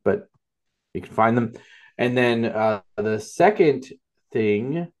actually, but you can find them. And then the second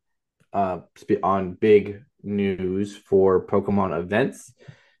thing on big news for Pokemon events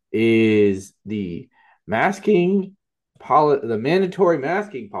is the mandatory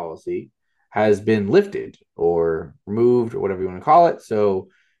masking policy has been lifted or removed or whatever you want to call it. So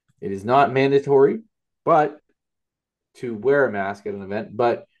it is not mandatory, but to wear a mask at an event,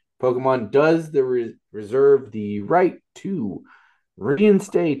 but Pokemon does reserve the right to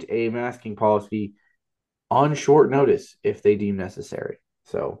reinstate a masking policy on short notice if they deem necessary.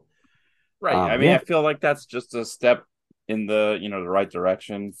 So, Right. I mean, yeah, I feel like that's just a step in the right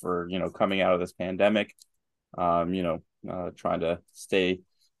direction for coming out of this pandemic. Trying to stay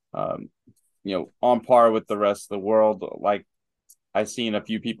um, on par with the rest of the world. Like I've seen a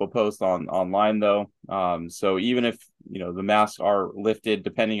few people post online though. So even if the masks are lifted,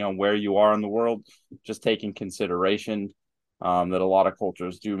 depending on where you are in the world, just take in consideration that a lot of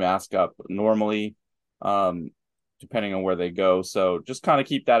cultures do mask up normally, um, depending on where they go. So just kind of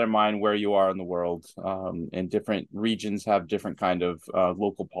keep that in mind where you are in the world. And different regions have different kind of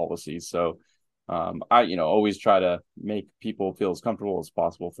local policies. So I always try to make people feel as comfortable as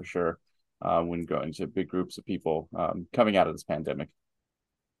possible for sure when going to big groups of people coming out of this pandemic.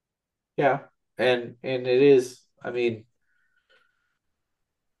 yeah, and it is. I mean,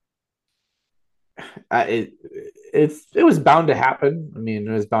 it it was bound to happen. I mean,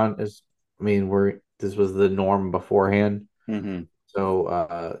 it was bound. I mean, this was the norm beforehand, Mm-hmm.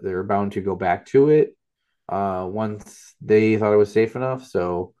 so they're bound to go back to it once they thought it was safe enough.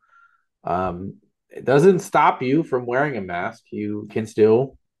 So it doesn't stop you from wearing a mask. You can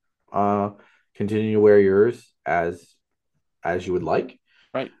still uh, continue to wear yours as you would like.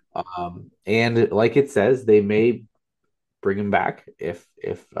 Right. And like it says, they may bring him back if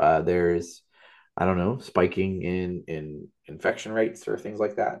there's I don't know spiking in infection rates or things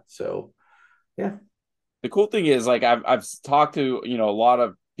like that. So yeah, The cool thing is, like, I've talked to, a lot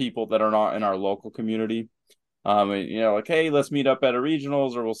of people that are not in our local community. And, like, hey, let's meet up at a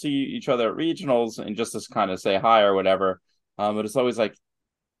regionals, or we'll see each other at regionals, and just to kind of say hi or whatever. But it's always like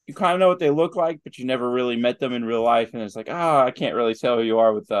you kind of know what they look like, but you never really met them in real life, and it's like, I can't really tell who you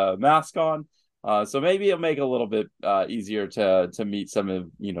are with the mask on. So maybe it'll make it a little bit easier to meet some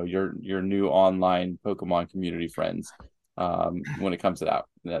of your new online Pokemon community friends when it comes to that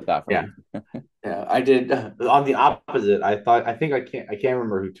yeah, front. yeah. I did on the opposite. I can't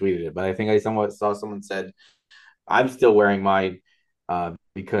remember who tweeted it, but I think I somewhat saw someone said I'm still wearing mine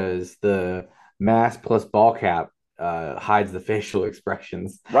because the mask plus ball cap hides the facial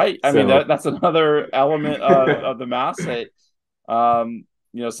expressions. Right. I mean, So that's another element of the mask that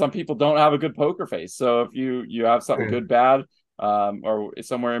some people don't have a good poker face. So if you have something good, bad, or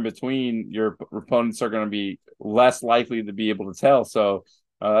somewhere in between, your opponents are going to be less likely to be able to tell. So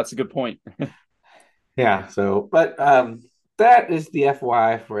that's a good point. yeah, but that is the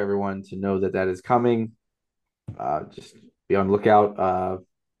FYI for everyone to know that is coming. Just be on the lookout.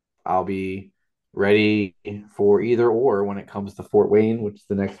 I'll be ready for either or when it comes to Fort Wayne, which is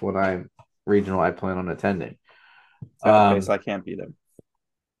the next one I plan on attending. Sad face, I can't be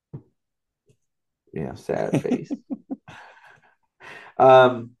there. Yeah, sad face.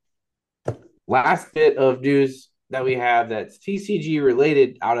 Um, last bit of news that we have that's TCG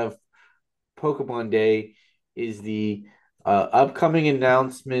related out of Pokemon Day is the upcoming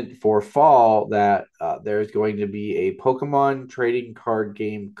announcement for fall that there's going to be a Pokemon trading card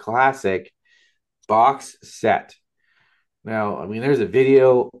game classic box set. Now, I mean, there's a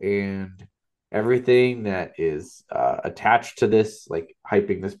video and everything that is attached to this, like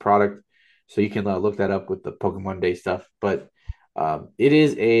hyping this product. So you can look that up with the Pokemon Day stuff. But it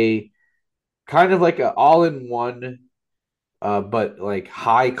is a kind of like an all in one, but like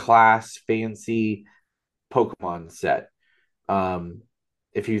high class, fancy Pokemon set. Um,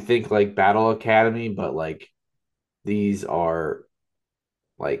 if you think like Battle Academy, but like these are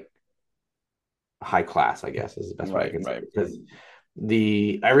like high class, I guess is the best way I Right, can say right. it. Because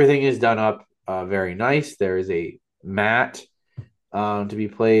the everything is done up very nice. There is a mat to be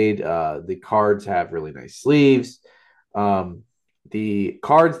played. The cards have really nice sleeves. The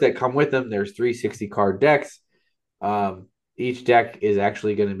cards that come with them, there's 360 card decks. Each deck is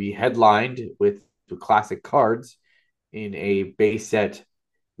actually going to be headlined with the classic cards in a base set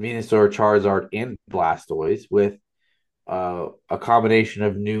Venusaur, Charizard, and Blastoise with a combination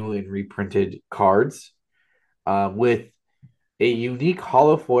of new and reprinted cards with a unique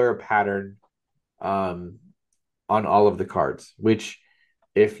holofoil pattern on all of the cards, which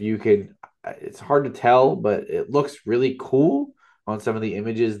if you can, it's hard to tell, but it looks really cool on some of the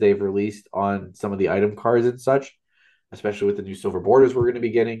images they've released on some of the item cards and such, especially with the new silver borders we're going to be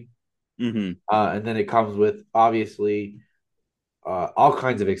getting. Mm-hmm. And then it comes with obviously all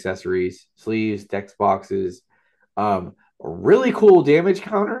kinds of accessories, sleeves, dex boxes, really cool damage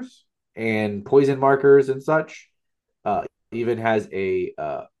counters and poison markers and such. Even has a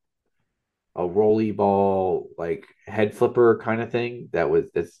rolly ball like head flipper kind of thing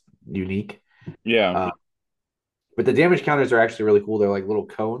that's unique. Yeah. But the damage counters are actually really cool. They're like little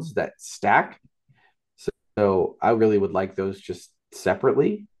cones that stack. So I really would like those just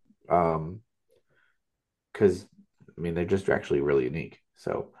separately. Because I mean they're just actually really unique.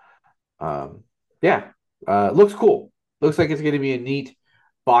 So yeah. Looks cool. Looks like it's gonna be a neat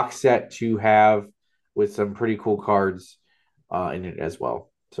box set to have with some pretty cool cards in it as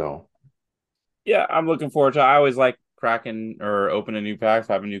well. So Yeah, I'm looking forward to it. I always like cracking or opening new packs,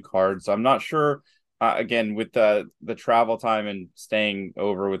 having new cards. I'm not sure, again, with the travel time and staying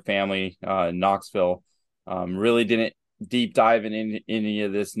over with family in Knoxville, really didn't deep dive in any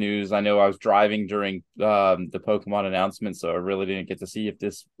of this news. I know I was driving during the Pokemon announcement, so I really didn't get to see if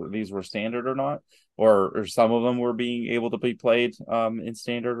these were standard or not, or some of them were being able to be played in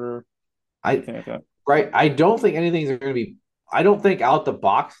standard or anything like that. Right. I don't think anything's going to be. I don't think out the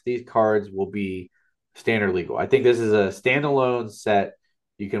box these cards will be standard legal. I think this is a standalone set.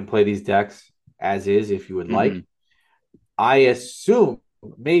 You can play these decks as is if you would like. Mm-hmm. I assume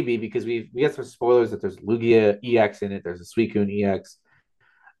maybe because we got some spoilers that there's Lugia EX in it, there's a Suicune EX,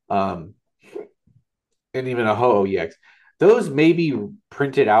 um, and even a Ho-Oh EX. Those may be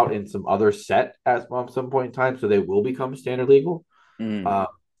printed out in some other set at some point in time, so they will become standard legal. Mm. Uh,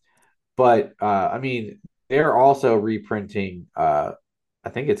 but I mean, they're also reprinting. I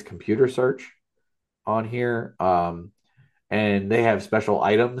think it's Computer Search on here, and they have special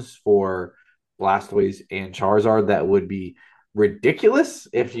items for Blastoise and Charizard that would be ridiculous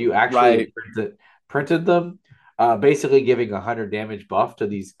if you actually Right. printed them. Basically, giving 100 damage buff to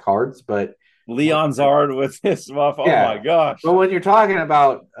these cards, but Leon Zard with his buff. Oh my yeah, but gosh. when you're talking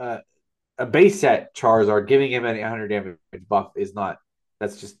about a base set Charizard, giving him any 100 damage buff is not.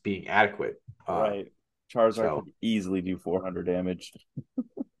 That's just being adequate. Right. Charizard So could easily do 400 damage.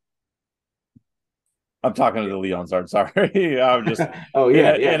 I'm talking to the Leon Zard. Sorry. I'm just oh in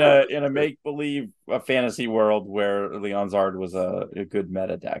yeah, a yeah, in no, a in a make believe a fantasy world where Leon Zard was a good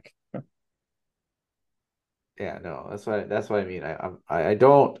meta deck. yeah, no. That's what I mean. I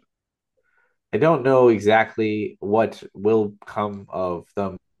don't know exactly what will come of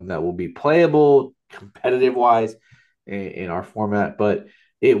them that will be playable competitive wise in our format, but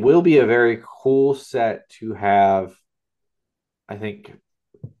it will be a very cool set to have. I think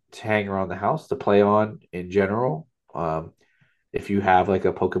to hang around the house to play on in general. If you have like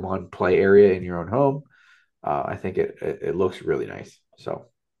a Pokemon play area in your own home, I think it looks really nice. So,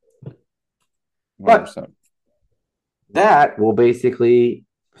 but 100%. that will basically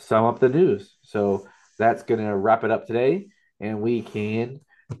sum up the news. So that's gonna wrap it up today, and we can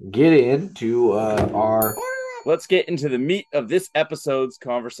get into our Let's get into the meat of this episode's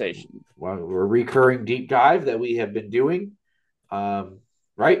conversation. recurring deep dive that we have been doing.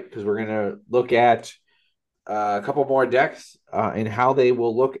 Right, because we're gonna look at a couple more decks and how they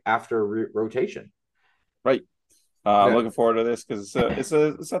will look after rotation. Right. I'm Yeah. looking forward to this because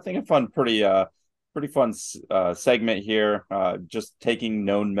it's I think a fun, pretty fun segment here. Just taking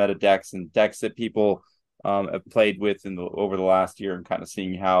known meta decks and decks that people have played with over the last year and kind of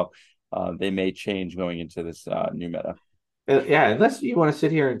seeing how they may change going into this new meta. Yeah, unless you want to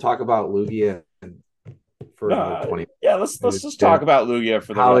sit here and talk about Lugia for another 20 Yeah, let's minutes, just talk about Lugia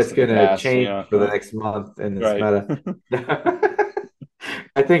for the how rest it's of the going to cast. change for the next month in this Right. meta.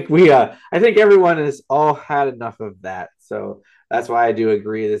 I think everyone has all had enough of that. So that's why I do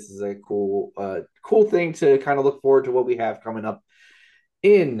agree. This is a cool thing to kind of look forward to what we have coming up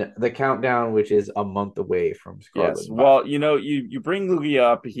in the countdown, which is a month away from Scarlet Yes. and Violet. Well, you bring Lugia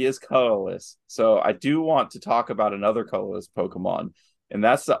up. He is colorless, so I do want to talk about another colorless Pokemon, and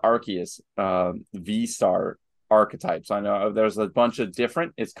that's the Arceus V Star archetypes. I know there's a bunch of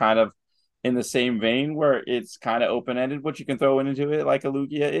different. It's kind of in the same vein where it's kind of open ended what you can throw into it, like a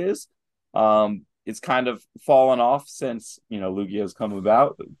Lugia is. It's kind of fallen off since Lugia has come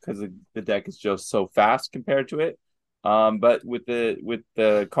about because the deck is just so fast compared to it. But with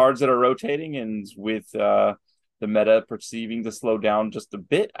the cards that are rotating and with the meta perceiving to slow down just a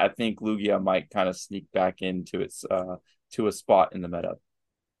bit, I think Lugia might kind of sneak back into its to a spot in the meta.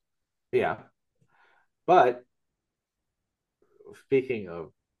 Yeah. But speaking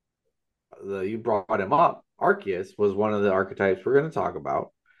of you brought him up, Arceus was one of the archetypes we're going to talk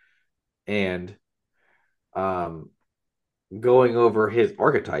about. And um, going over his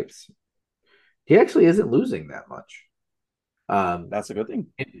archetypes, he actually isn't losing that much. That's a good thing.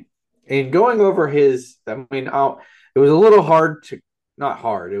 And going over his, I mean, it was a little hard to, not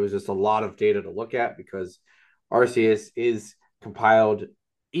hard, it was just a lot of data to look at because Arceus is compiled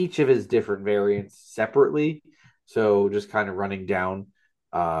each of his different variants separately. So just kind of running down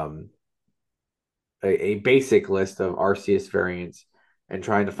a basic list of Arceus variants and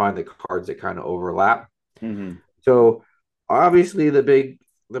trying to find the cards that kind of overlap. Mm-hmm. So obviously the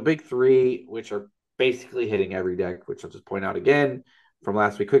big three, which are basically hitting every deck, which I'll just point out again from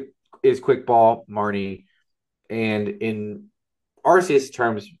last week, is Quick Ball, Marnie, and in Arceus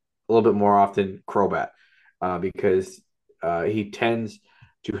terms, a little bit more often Crobat, because he tends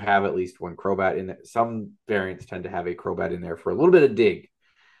to have at least one Crobat in it. Some variants tend to have a Crobat in there for a little bit of dig.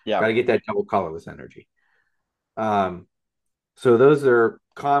 Yeah. Got to get that double colorless energy. Um, so those are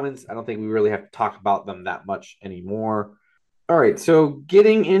commons. I don't think we really have to talk about them that much anymore. All right, so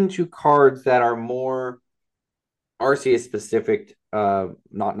getting into cards that are more Arceus specific,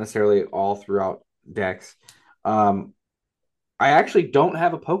 not necessarily all throughout decks. I actually don't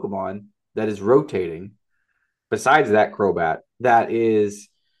have a Pokemon that is rotating besides that Crobat that is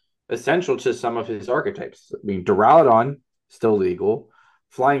essential to some of his archetypes. I mean, Duraludon still legal.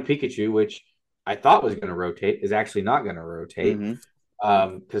 Flying Pikachu, which I thought was going to rotate, is actually not going to rotate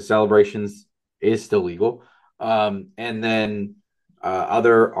Mm-hmm. because Celebrations is still legal. And then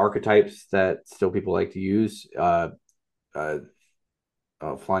Other archetypes that still people like to use, uh,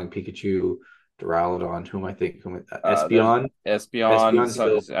 Flying Pikachu, Duraludon, There's Espeon. Espeon. Espeon's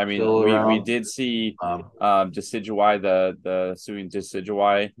So I mean, still we around. did see Um, Decidueye, the Suing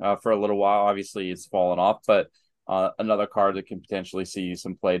Decidueye for a little while. Obviously, it's fallen off, but another card that can potentially see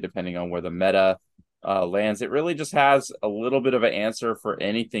some play depending on where the meta lands. It really just has a little bit of an answer for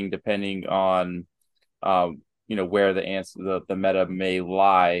anything depending on where the meta may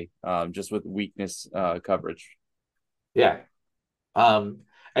lie, just with weakness coverage. yeah. Um,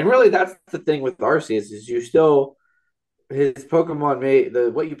 and really, that's the thing with Arceus is you still his Pokemon may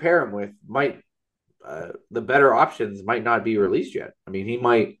the what you pair him with might the better options might not be released yet. I mean, he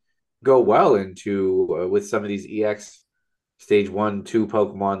might go well into with some of these EX stage 1, 2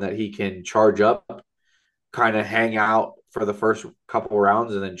 Pokemon that he can charge up, kind of hang out for the first couple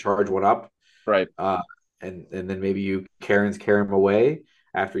rounds, and then charge one up. Right. And then maybe you Karen's carry him away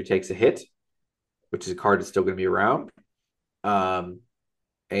after he takes a hit, which is a card that's still going to be around.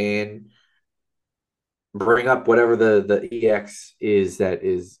 And bring up whatever the EX is that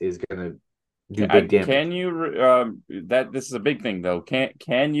is going to do big damage. Can you that this is a big thing though?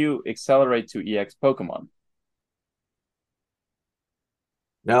 Can you accelerate to EX Pokemon?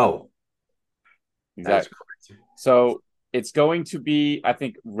 No, that's Exactly. correct. So it's going to be, I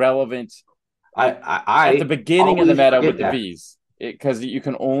think, relevant at the I beginning of the always meta forget with the that. Vs, because you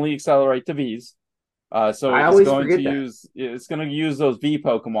can only accelerate the Vs. So I always forget that. it's going to use those V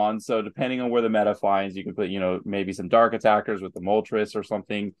Pokemon. So depending on where the meta finds, you can put maybe some Dark Attackers with the Moltres or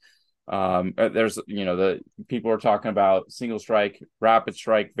something. There's the people are talking about single strike, rapid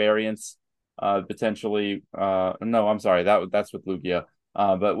strike variants, potentially. No, I'm sorry, that's with Lugia.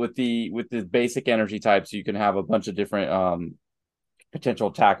 But with the basic energy types, you can have a bunch of different potential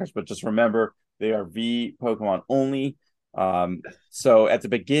attackers. But just remember, they are V Pokemon only. So at the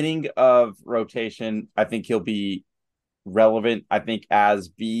beginning of rotation, I think he'll be relevant. I think as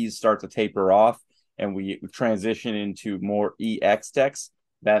Vs start to taper off and we transition into more EX decks,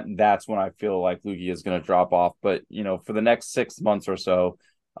 that's when I feel like Lugia is going to drop off. But for the next 6 months or so,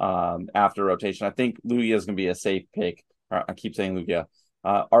 after rotation, I think Lugia is going to be a safe pick. I keep saying Lugia.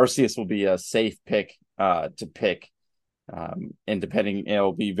 Arceus will be a safe pick to pick. And depending,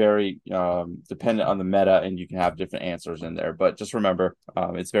 it'll be very dependent on the meta, and you can have different answers in there. But just remember,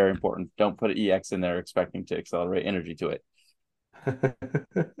 it's very important. Don't put an EX in there expecting to accelerate energy to it.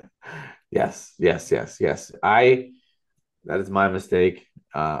 Yes, yes, yes, yes. That is my mistake.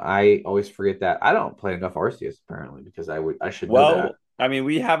 I always forget that. I don't play enough Arceus apparently because I should know that. Well, I mean,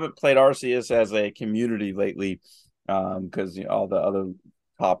 we haven't played Arceus as a community lately, because all the other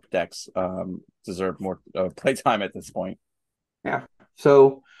top decks deserve more playtime at this point. Yeah.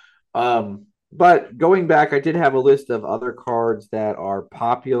 So, but going back, I did have a list of other cards that are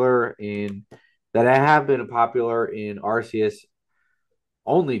popular in that have been popular in Arceus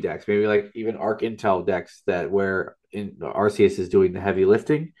only decks, maybe like even Arc Intel decks that where Arceus is doing the heavy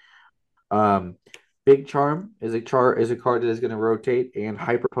lifting. Um, Big Charm is a card that is going to rotate, and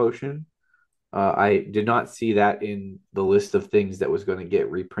Hyper Potion. I did not see that in the list of things that was going to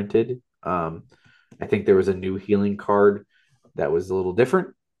get reprinted. I think there was a new healing card that was a little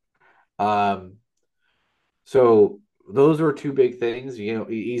different. Um, so those were two big things.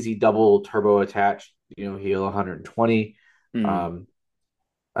 Easy double turbo attached. Heal 120. Mm.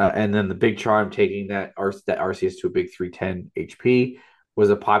 And then the Big Charm taking that Arceus to a big 310 HP was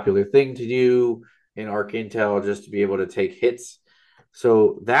a popular thing to do in Arc Intel just to be able to take hits.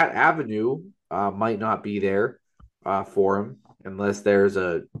 So that avenue might not be there for him unless there's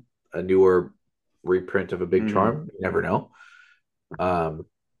a newer reprint of a Big Charm. You never know.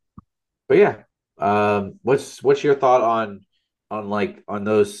 But yeah, what's your thought on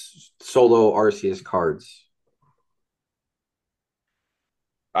those solo Arceus cards?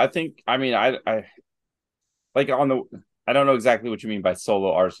 I think, I mean, I like on the. I don't know exactly what you mean by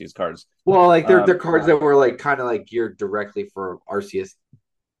solo Arceus cards. Well, like they're cards that were like kind of like geared directly for Arceus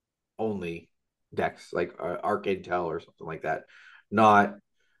only decks, like Arc Intel or something like that. Not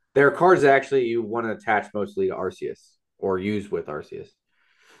they're cards that actually you want to attach mostly to Arceus or use with Arceus.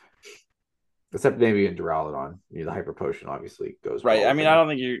 Except maybe in Duraludon, the Hyper Potion obviously goes right. well I mean, him. I don't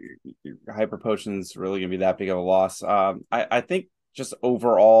think your Hyper Potion's really gonna be that big of a loss. I think just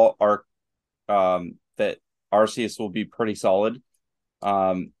overall, that Arceus will be pretty solid.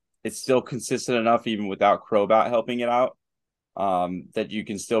 It's still consistent enough even without Crobat helping it out. That you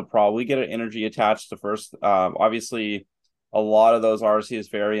can still probably get an energy attached to first. Obviously, a lot of those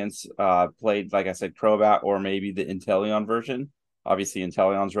Arceus variants played, like I said, Crobat or maybe the Inteleon version. Obviously,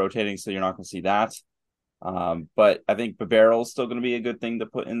 Inteleon's rotating, so you're not going to see that. But I think Bibarel is still going to be a good thing to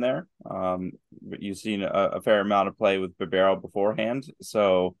put in there. You've seen a fair amount of play with Bibarel beforehand,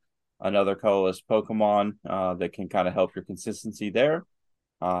 so another colorless Pokemon that can kind of help your consistency there.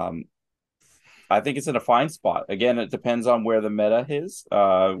 Um, I think it's in a fine spot. Again, it depends on where the meta is.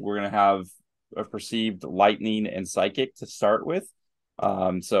 We're going to have a perceived lightning and psychic to start with.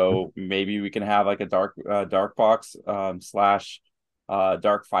 So maybe we can have like a dark box slash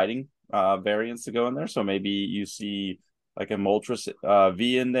dark fighting variants to go in there. So maybe you see like a Moltres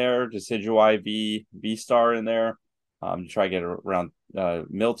V in there, Decidueye V, V Star in there. To try to get around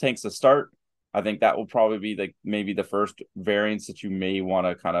Miltanks to start. I think that will probably be like maybe the first variants that you may want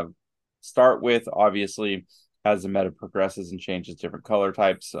to kind of start with. Obviously, as the meta progresses and changes different color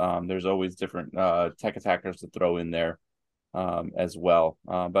types, there's always different tech attackers to throw in there as well.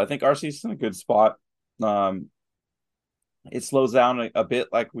 But I think Arceus is in a good spot. It slows down a bit,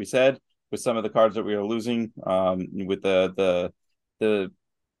 like we said, with some of the cards that we are losing. With the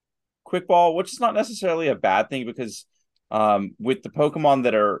quick ball, which is not necessarily a bad thing because with the Pokemon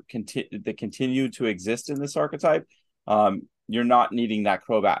that continue to exist in this archetype, you're not needing that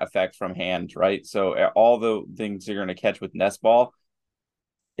Crobat effect from hand, right? So all the things you're going to catch with Nest Ball,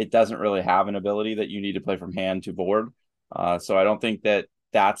 it doesn't really have an ability that you need to play from hand to board. So I don't think that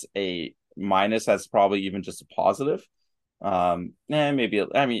that's a minus. That's probably even just a positive. Maybe.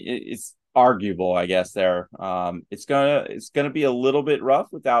 I mean, it's arguable, I guess. It's gonna be a little bit rough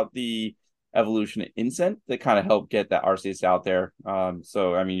without the evolution Incent that kind of help get that Arceus out there.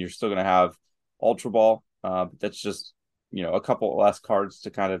 So I mean, you're still gonna have Ultra Ball, but that's just a couple less cards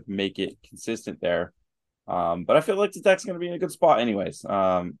to kind of make it consistent there. But I feel like the deck's gonna be in a good spot, anyways.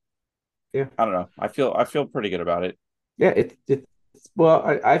 Yeah, I don't know. I feel pretty good about it. yeah. It's well,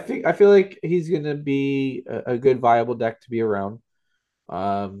 I feel like he's gonna be a good viable deck to be around.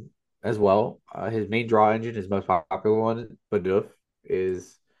 As well, his main draw engine, his most popular one, Bidoof,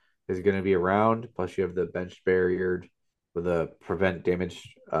 is going to be around. Plus, you have the bench barrier with the prevent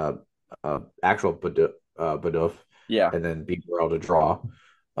damage, actual Bidoof, Yeah. and then be able to draw.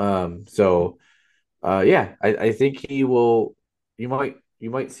 Yeah, I think he will. You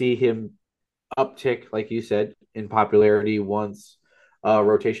might see him uptick, like you said, in popularity once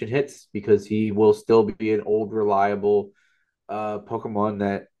rotation hits, because he will still be an old reliable Pokemon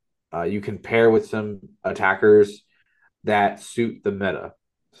that you can pair with some attackers that suit the meta.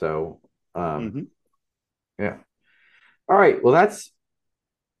 So, Mm-hmm. yeah. All right. Well, that's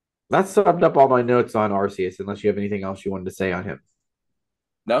summed up all my notes on Arceus. Unless you have anything else you wanted to say on him.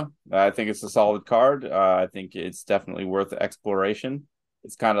 No, I think it's a solid card. I think it's definitely worth exploration.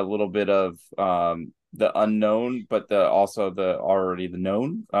 It's kind of a little bit of the unknown, but also the already the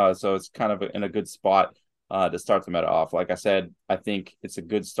known. So it's kind of in a good spot to start the meta off. Like I said, I think it's a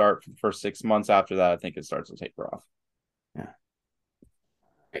good start for the first 6 months. After that, I think it starts to taper off. Yeah.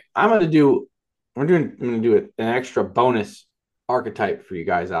 I'm gonna do. I'm gonna do an extra bonus archetype for you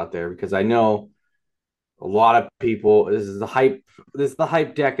guys out there, because I know a lot of people. This is the hype. This is the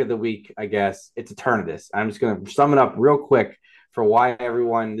hype deck of the week, I guess. It's Eternatus. I'm just gonna sum it up real quick for why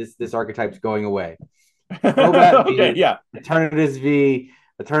everyone this archetype's going away. Crobat Okay, V, yeah. Eternatus V,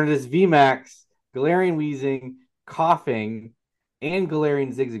 Eternatus V Max, Galarian Weezing, Coughing, and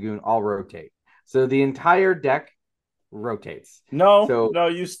Galarian Zigzagoon all rotate. So the entire deck rotates. No, So no,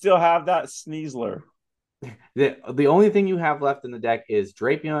 you still have that Sneasler. the only thing you have left in the deck is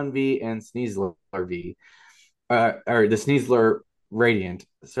Drapion V and Sneasler V, or the Sneasler Radiant.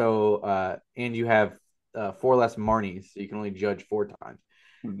 So and you have 4 less Marnies, so you can only judge 4 times.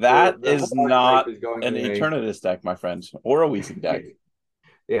 So That the is whole archetype not is going an away. Eternatus deck, my friend, or a Weezing deck.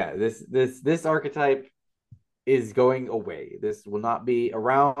 Yeah, this archetype is going away. This will not be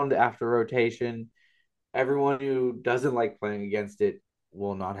around after rotation. Everyone who doesn't like playing against it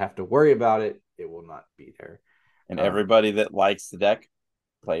will not have to worry about it. It will not be there. And everybody that likes the deck,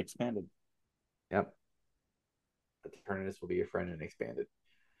 play expanded. Yep. Eternatus will be your friend and expanded.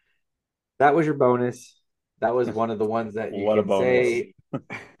 That was your bonus. That was one of the ones that you What a can bonus. say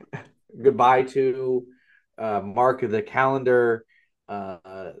goodbye to. Mark the calendar.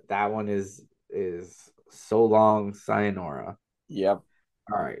 That one is so long, sayonara. Yep.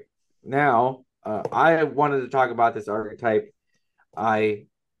 All right. Now, I wanted to talk about this archetype. I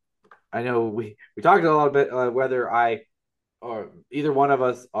know we talked a little bit whether I or either one of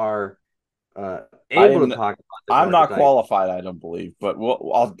us are able to talk about this I'm not archetype. qualified, I don't believe, but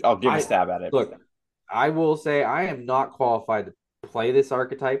I'll give a stab at it. Look, I will say I am not qualified to play this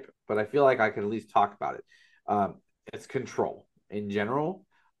archetype, but I feel like I can at least talk about it. It's control in general.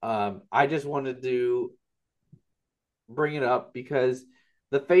 I just wanted to bring it up because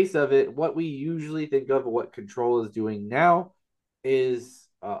the face of it, what we usually think of what control is doing now is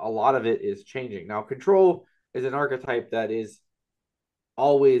a lot of it is changing. Now, control is an archetype that is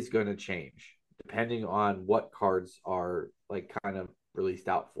always going to change depending on what cards are like kind of released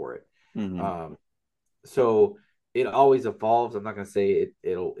out for it. Mm-hmm. So it always evolves. I'm not going to say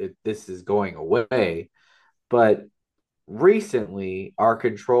this is going away, but recently our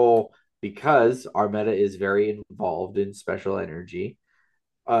control, because our meta is very involved in special energy,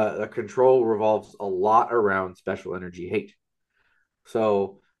 the control revolves a lot around special energy hate.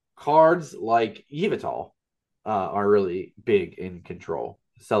 So cards like Yveltal are really big in control.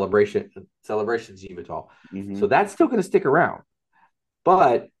 Celebrations Yveltal. Mm-hmm. So that's still going to stick around.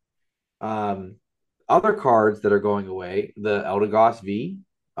 But other cards that are going away, the Eldegoss V,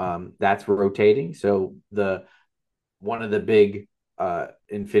 that's rotating. So one of the big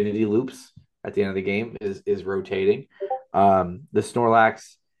infinity loops at the end of the game is rotating. The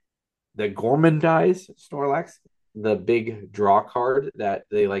Snorlax, the Gormandize Snorlax, the big draw card that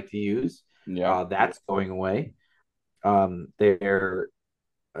they like to use, Yeah. that's going away. There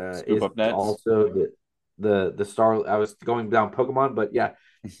Scoop is up nets. also the star. I was going down Pokemon, but yeah,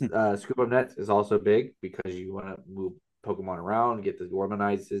 Scoop Up Nets is also big because you want to move Pokemon around, get the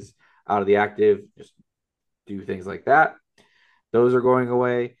Gormanizes out of the active, just do things like that. Those are going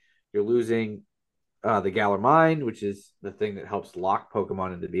away. You're losing the Galar Mine, which is the thing that helps lock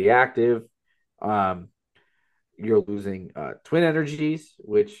Pokemon into the active. You're losing Twin Energies,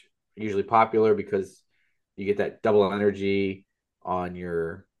 which are usually popular because you get that double energy on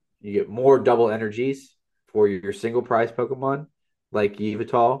you get more double energies for your single prize Pokemon, like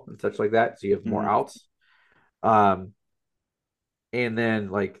Yveltal and such like that. So you have more Mm-hmm. outs. Um, and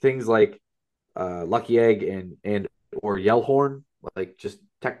then like things like Lucky Egg and or Yellhorn, like just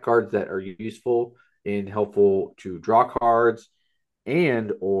tech cards that are useful and helpful to draw cards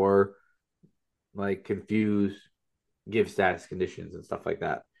and or like confuse, give status conditions and stuff like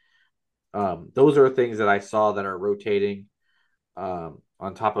that. Those are things that I saw that are rotating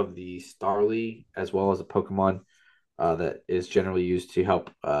on top of the Starly, as well as a Pokemon that is generally used to help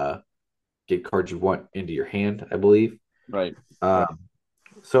get cards you want into your hand, I believe. Right.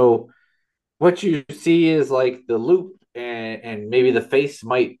 So what you see is like the loop and maybe the face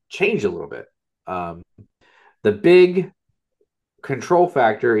might change a little bit. Um, the big control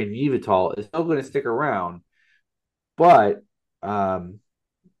factor in Yveltal is still going to stick around, but um,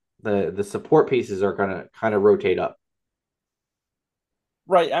 the support pieces are going to kind of rotate up.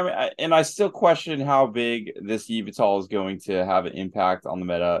 Right. I mean, and I still question how big this Yveltal is going to have an impact on the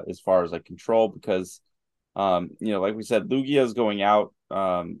meta as far as like control, because, like we said, Lugia is going out,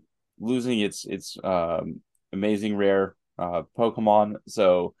 losing its amazing rare Pokemon.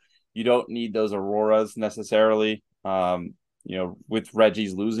 So you don't need those Auroras necessarily. With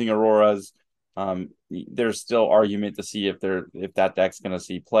Reggie's losing Auroras, there's still argument to see if that deck's going to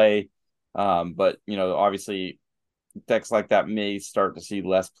see play. But obviously decks like that may start to see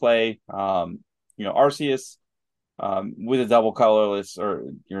less play. Arceus with a double colorless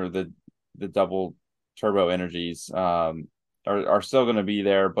or the double turbo energies are still going to be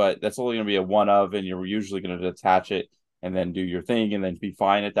there, but that's only going to be a one of, and you're usually going to detach it and then do your thing and then be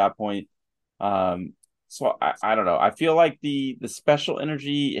fine at that point. So I don't know. I feel like the special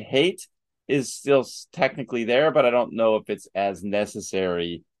energy hate is still technically there, but I don't know if it's as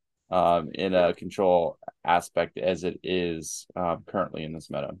necessary in a control aspect as it is currently in this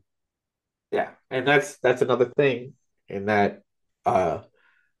meta. Yeah, and that's another thing in that uh,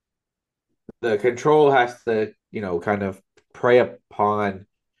 the control has to kind of prey upon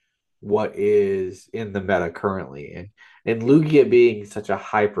what is in the meta currently, and Lugia being such a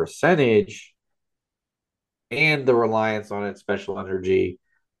high percentage and the reliance on its special energy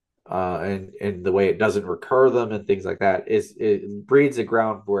and the way it doesn't recur them and things like that is it breeds a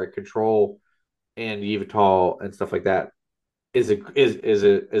ground for a control and Yveltal and stuff like that is a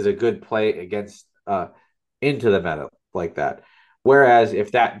good play against into the meta like that. Whereas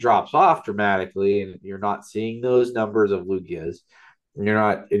if that drops off dramatically and you're not seeing those numbers of Lugias,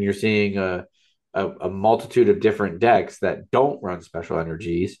 you're seeing a multitude of different decks that don't run special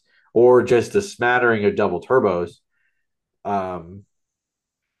energies or just a smattering of double turbos, um,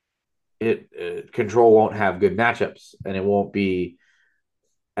 control won't have good matchups and it won't be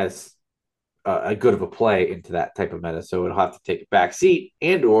as a good of a play into that type of meta. So it'll have to take a back seat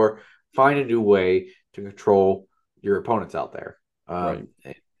and or find a new way to control your opponents out there. Right.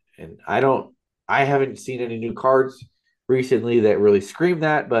 And I haven't seen any new cards recently that really scream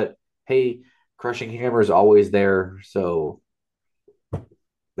that, but hey, Crushing Hammer is always there. So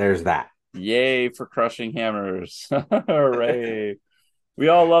there's that. Yay for Crushing Hammers. Hooray. We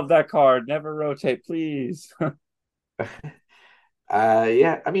all love that card. Never rotate, please.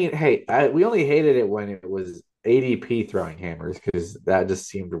 Yeah. I mean, hey, we only hated it when it was ADP throwing hammers because that just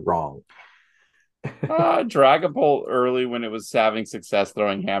seemed wrong. Dragapult early when it was having success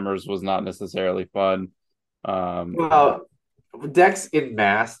throwing hammers was not necessarily fun. Well, decks in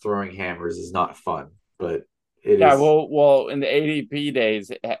mass throwing hammers is not fun, but it Yeah, is. well, in the ADP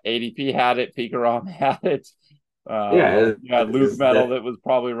days, ADP had it, Pikarom had it. Yeah, You had Luke it's Metal that that was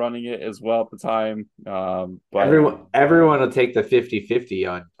probably running it as well at the time. But everyone will take the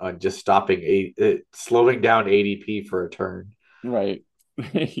 50-50 on just slowing down ADP for a turn. right,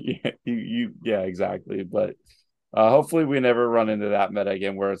 yeah, yeah, exactly. But hopefully we never run into that meta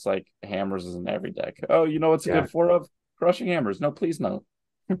again where it's like hammers is in every deck. Oh, you know what's a Yeah, good four of crushing hammers? No, please no.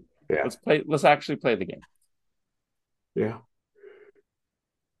 yeah, Let's play. Let's actually play the game. yeah.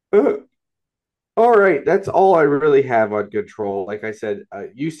 Uh, all right, that's all I really have on control. Like I said,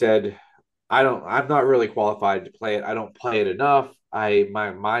 you said I'm not really qualified to play it. I don't play it enough.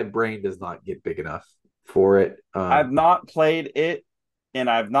 My brain does not get big enough for it. I've not played it, and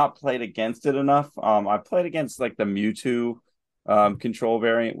I've not played against it enough. I played against like the Mewtwo control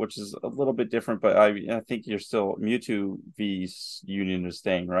variant, which is a little bit different, but I think you're still Mewtwo v Union is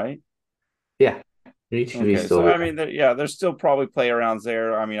staying, right? Yeah, HV Okay, so still I mean, yeah, there's still probably play arounds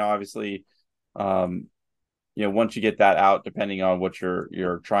there. I mean, obviously, um, once you get that out, depending on what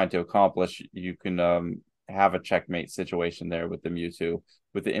you're trying to accomplish, you can have a checkmate situation there with the Mewtwo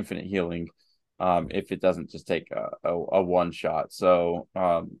with the infinite healing. If it doesn't just take a one shot. So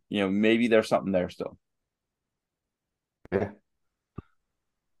maybe there's something there still. yeah.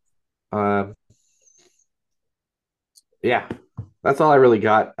 Um, yeah, that's all I really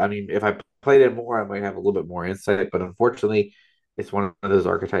got. I mean, if I played it more, I might have a little bit more insight, but unfortunately, it's one of those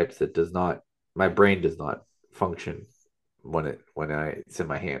archetypes that does not, my brain does not function it's in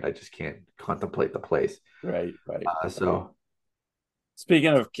my hand. I just can't contemplate the plays. Right, right. So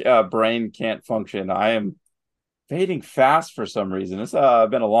Speaking of brain can't function, I am fading fast for some reason. It's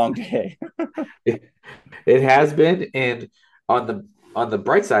been a long day. it has been, and on the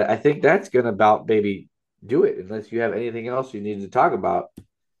bright side, I think that's gonna about maybe do it. Unless you have anything else you need to talk about.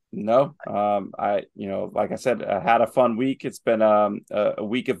 No, like I said, I had a fun week. It's been a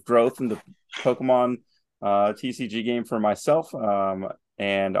week of growth in the Pokemon TCG game for myself.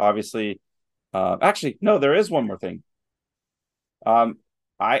 And obviously, actually, no, there is one more thing.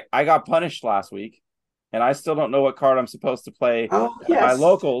 I got punished last week, and I still don't know what card I'm supposed to play Oh at my yes,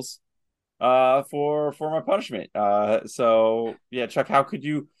 locals for my punishment. So yeah, Chuck, how could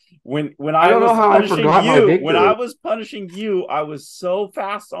you when I I don't know was how I punishing forgot my you, when I victory. was punishing you, I was so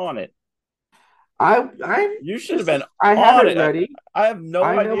fast on it. I'm You should have just been I have on it it. ready. I have no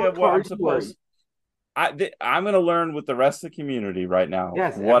I know idea what what I'm card you are. supposed. I'm going to learn with the rest of the community right now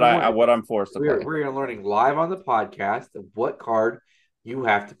Yes, everyone. what I'm forced to play. We're learning live on the podcast of what card you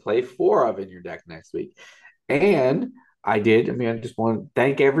have to play four of in your deck next week. And I did. I mean, I just want to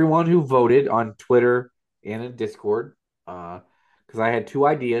thank everyone who voted on Twitter and in Discord. Because I had two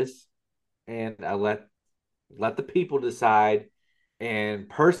ideas, and I let the people decide. And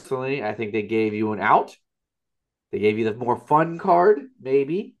personally, I think they gave you an out. They gave you the more fun card,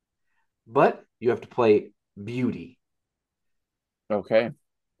 maybe, but you have to play Beauty. Okay.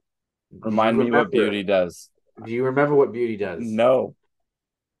 Do you Remind me what remember? beauty does. Do you remember what Beauty does? No.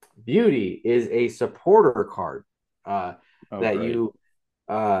 Beauty is a supporter card Oh, that great. you,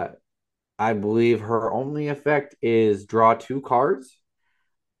 uh, I believe her only effect is draw two cards,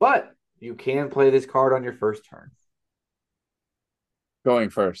 but you can play this card on your first turn, Going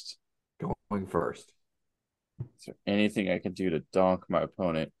first. going first. Is there anything I can do to donk my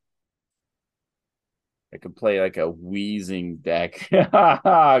opponent? I could play like a wheezing deck.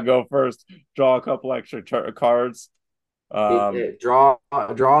 Go first. Draw a couple extra cards. Draw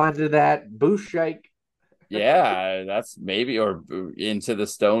into that boost shake. Yeah, that's maybe or into the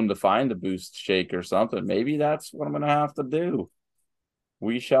stone to find a boost shake or something. Maybe that's what I'm gonna have to do.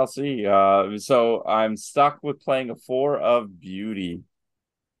 We shall see. So I'm stuck with playing a four of beauty.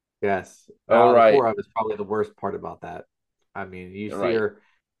 Yes. All The right, four of is probably the worst part about that. I mean, you see right. her,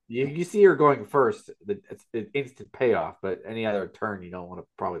 you see her going first. It's an instant payoff, but any other turn, you don't want to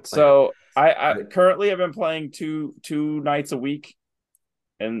probably play her. So I But currently have been playing two nights a week,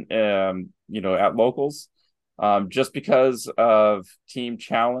 and at locals, just because of team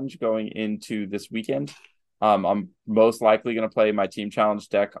challenge going into this weekend. I'm most likely going to play my team challenge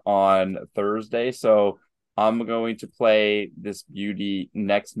deck on Thursday, so I'm going to play this beauty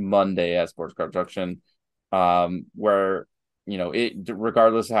next Monday at Sports Card Junction, where it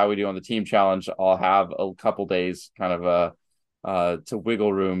regardless of how we do on the team challenge, I'll have a couple days kind of to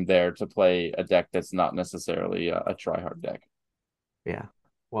wiggle room there to play a deck that's not necessarily a try hard deck. Yeah.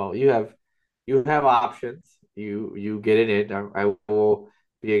 Well, you have options. You get it in. I will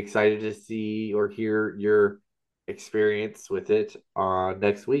be excited to see or hear your experience with it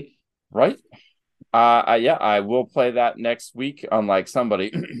next week. Right. Yeah, I will play that next week, unlike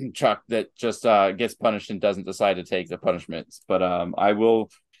somebody, Chuck, that just gets punished and doesn't decide to take the punishments. But I will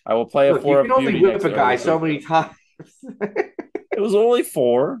play it for you can only whip a guy so many times. It was only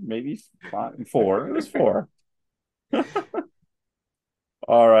 4, maybe 5, 4. It was 4.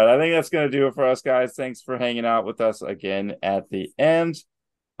 All right, I think that's going to do it for us, guys. Thanks for hanging out with us again at the end.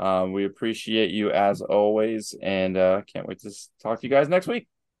 We appreciate you as always, and can't wait to talk to you guys next week.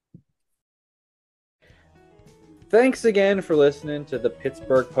 Thanks again for listening to the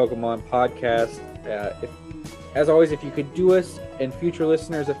Pittsburgh Pokemon Podcast. As always, if you could do us and future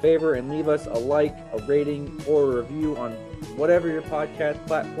listeners a favor and leave us a like, a rating, or a review on whatever your podcast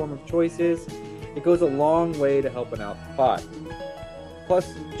platform of choice is, it goes a long way to helping out the pod.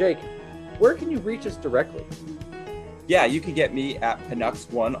 Plus, Jake, where can you reach us directly? Yeah, you can get me at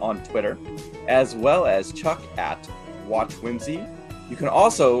Pinux1 on Twitter, as well as Chuck at WatchWhimsy. You can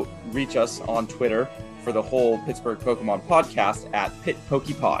also reach us on Twitter for the whole Pittsburgh Pokemon Podcast at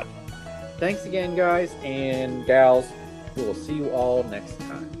PitPokePod. Thanks again, guys and gals. We will see you all next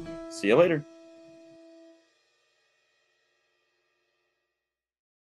time. See you later.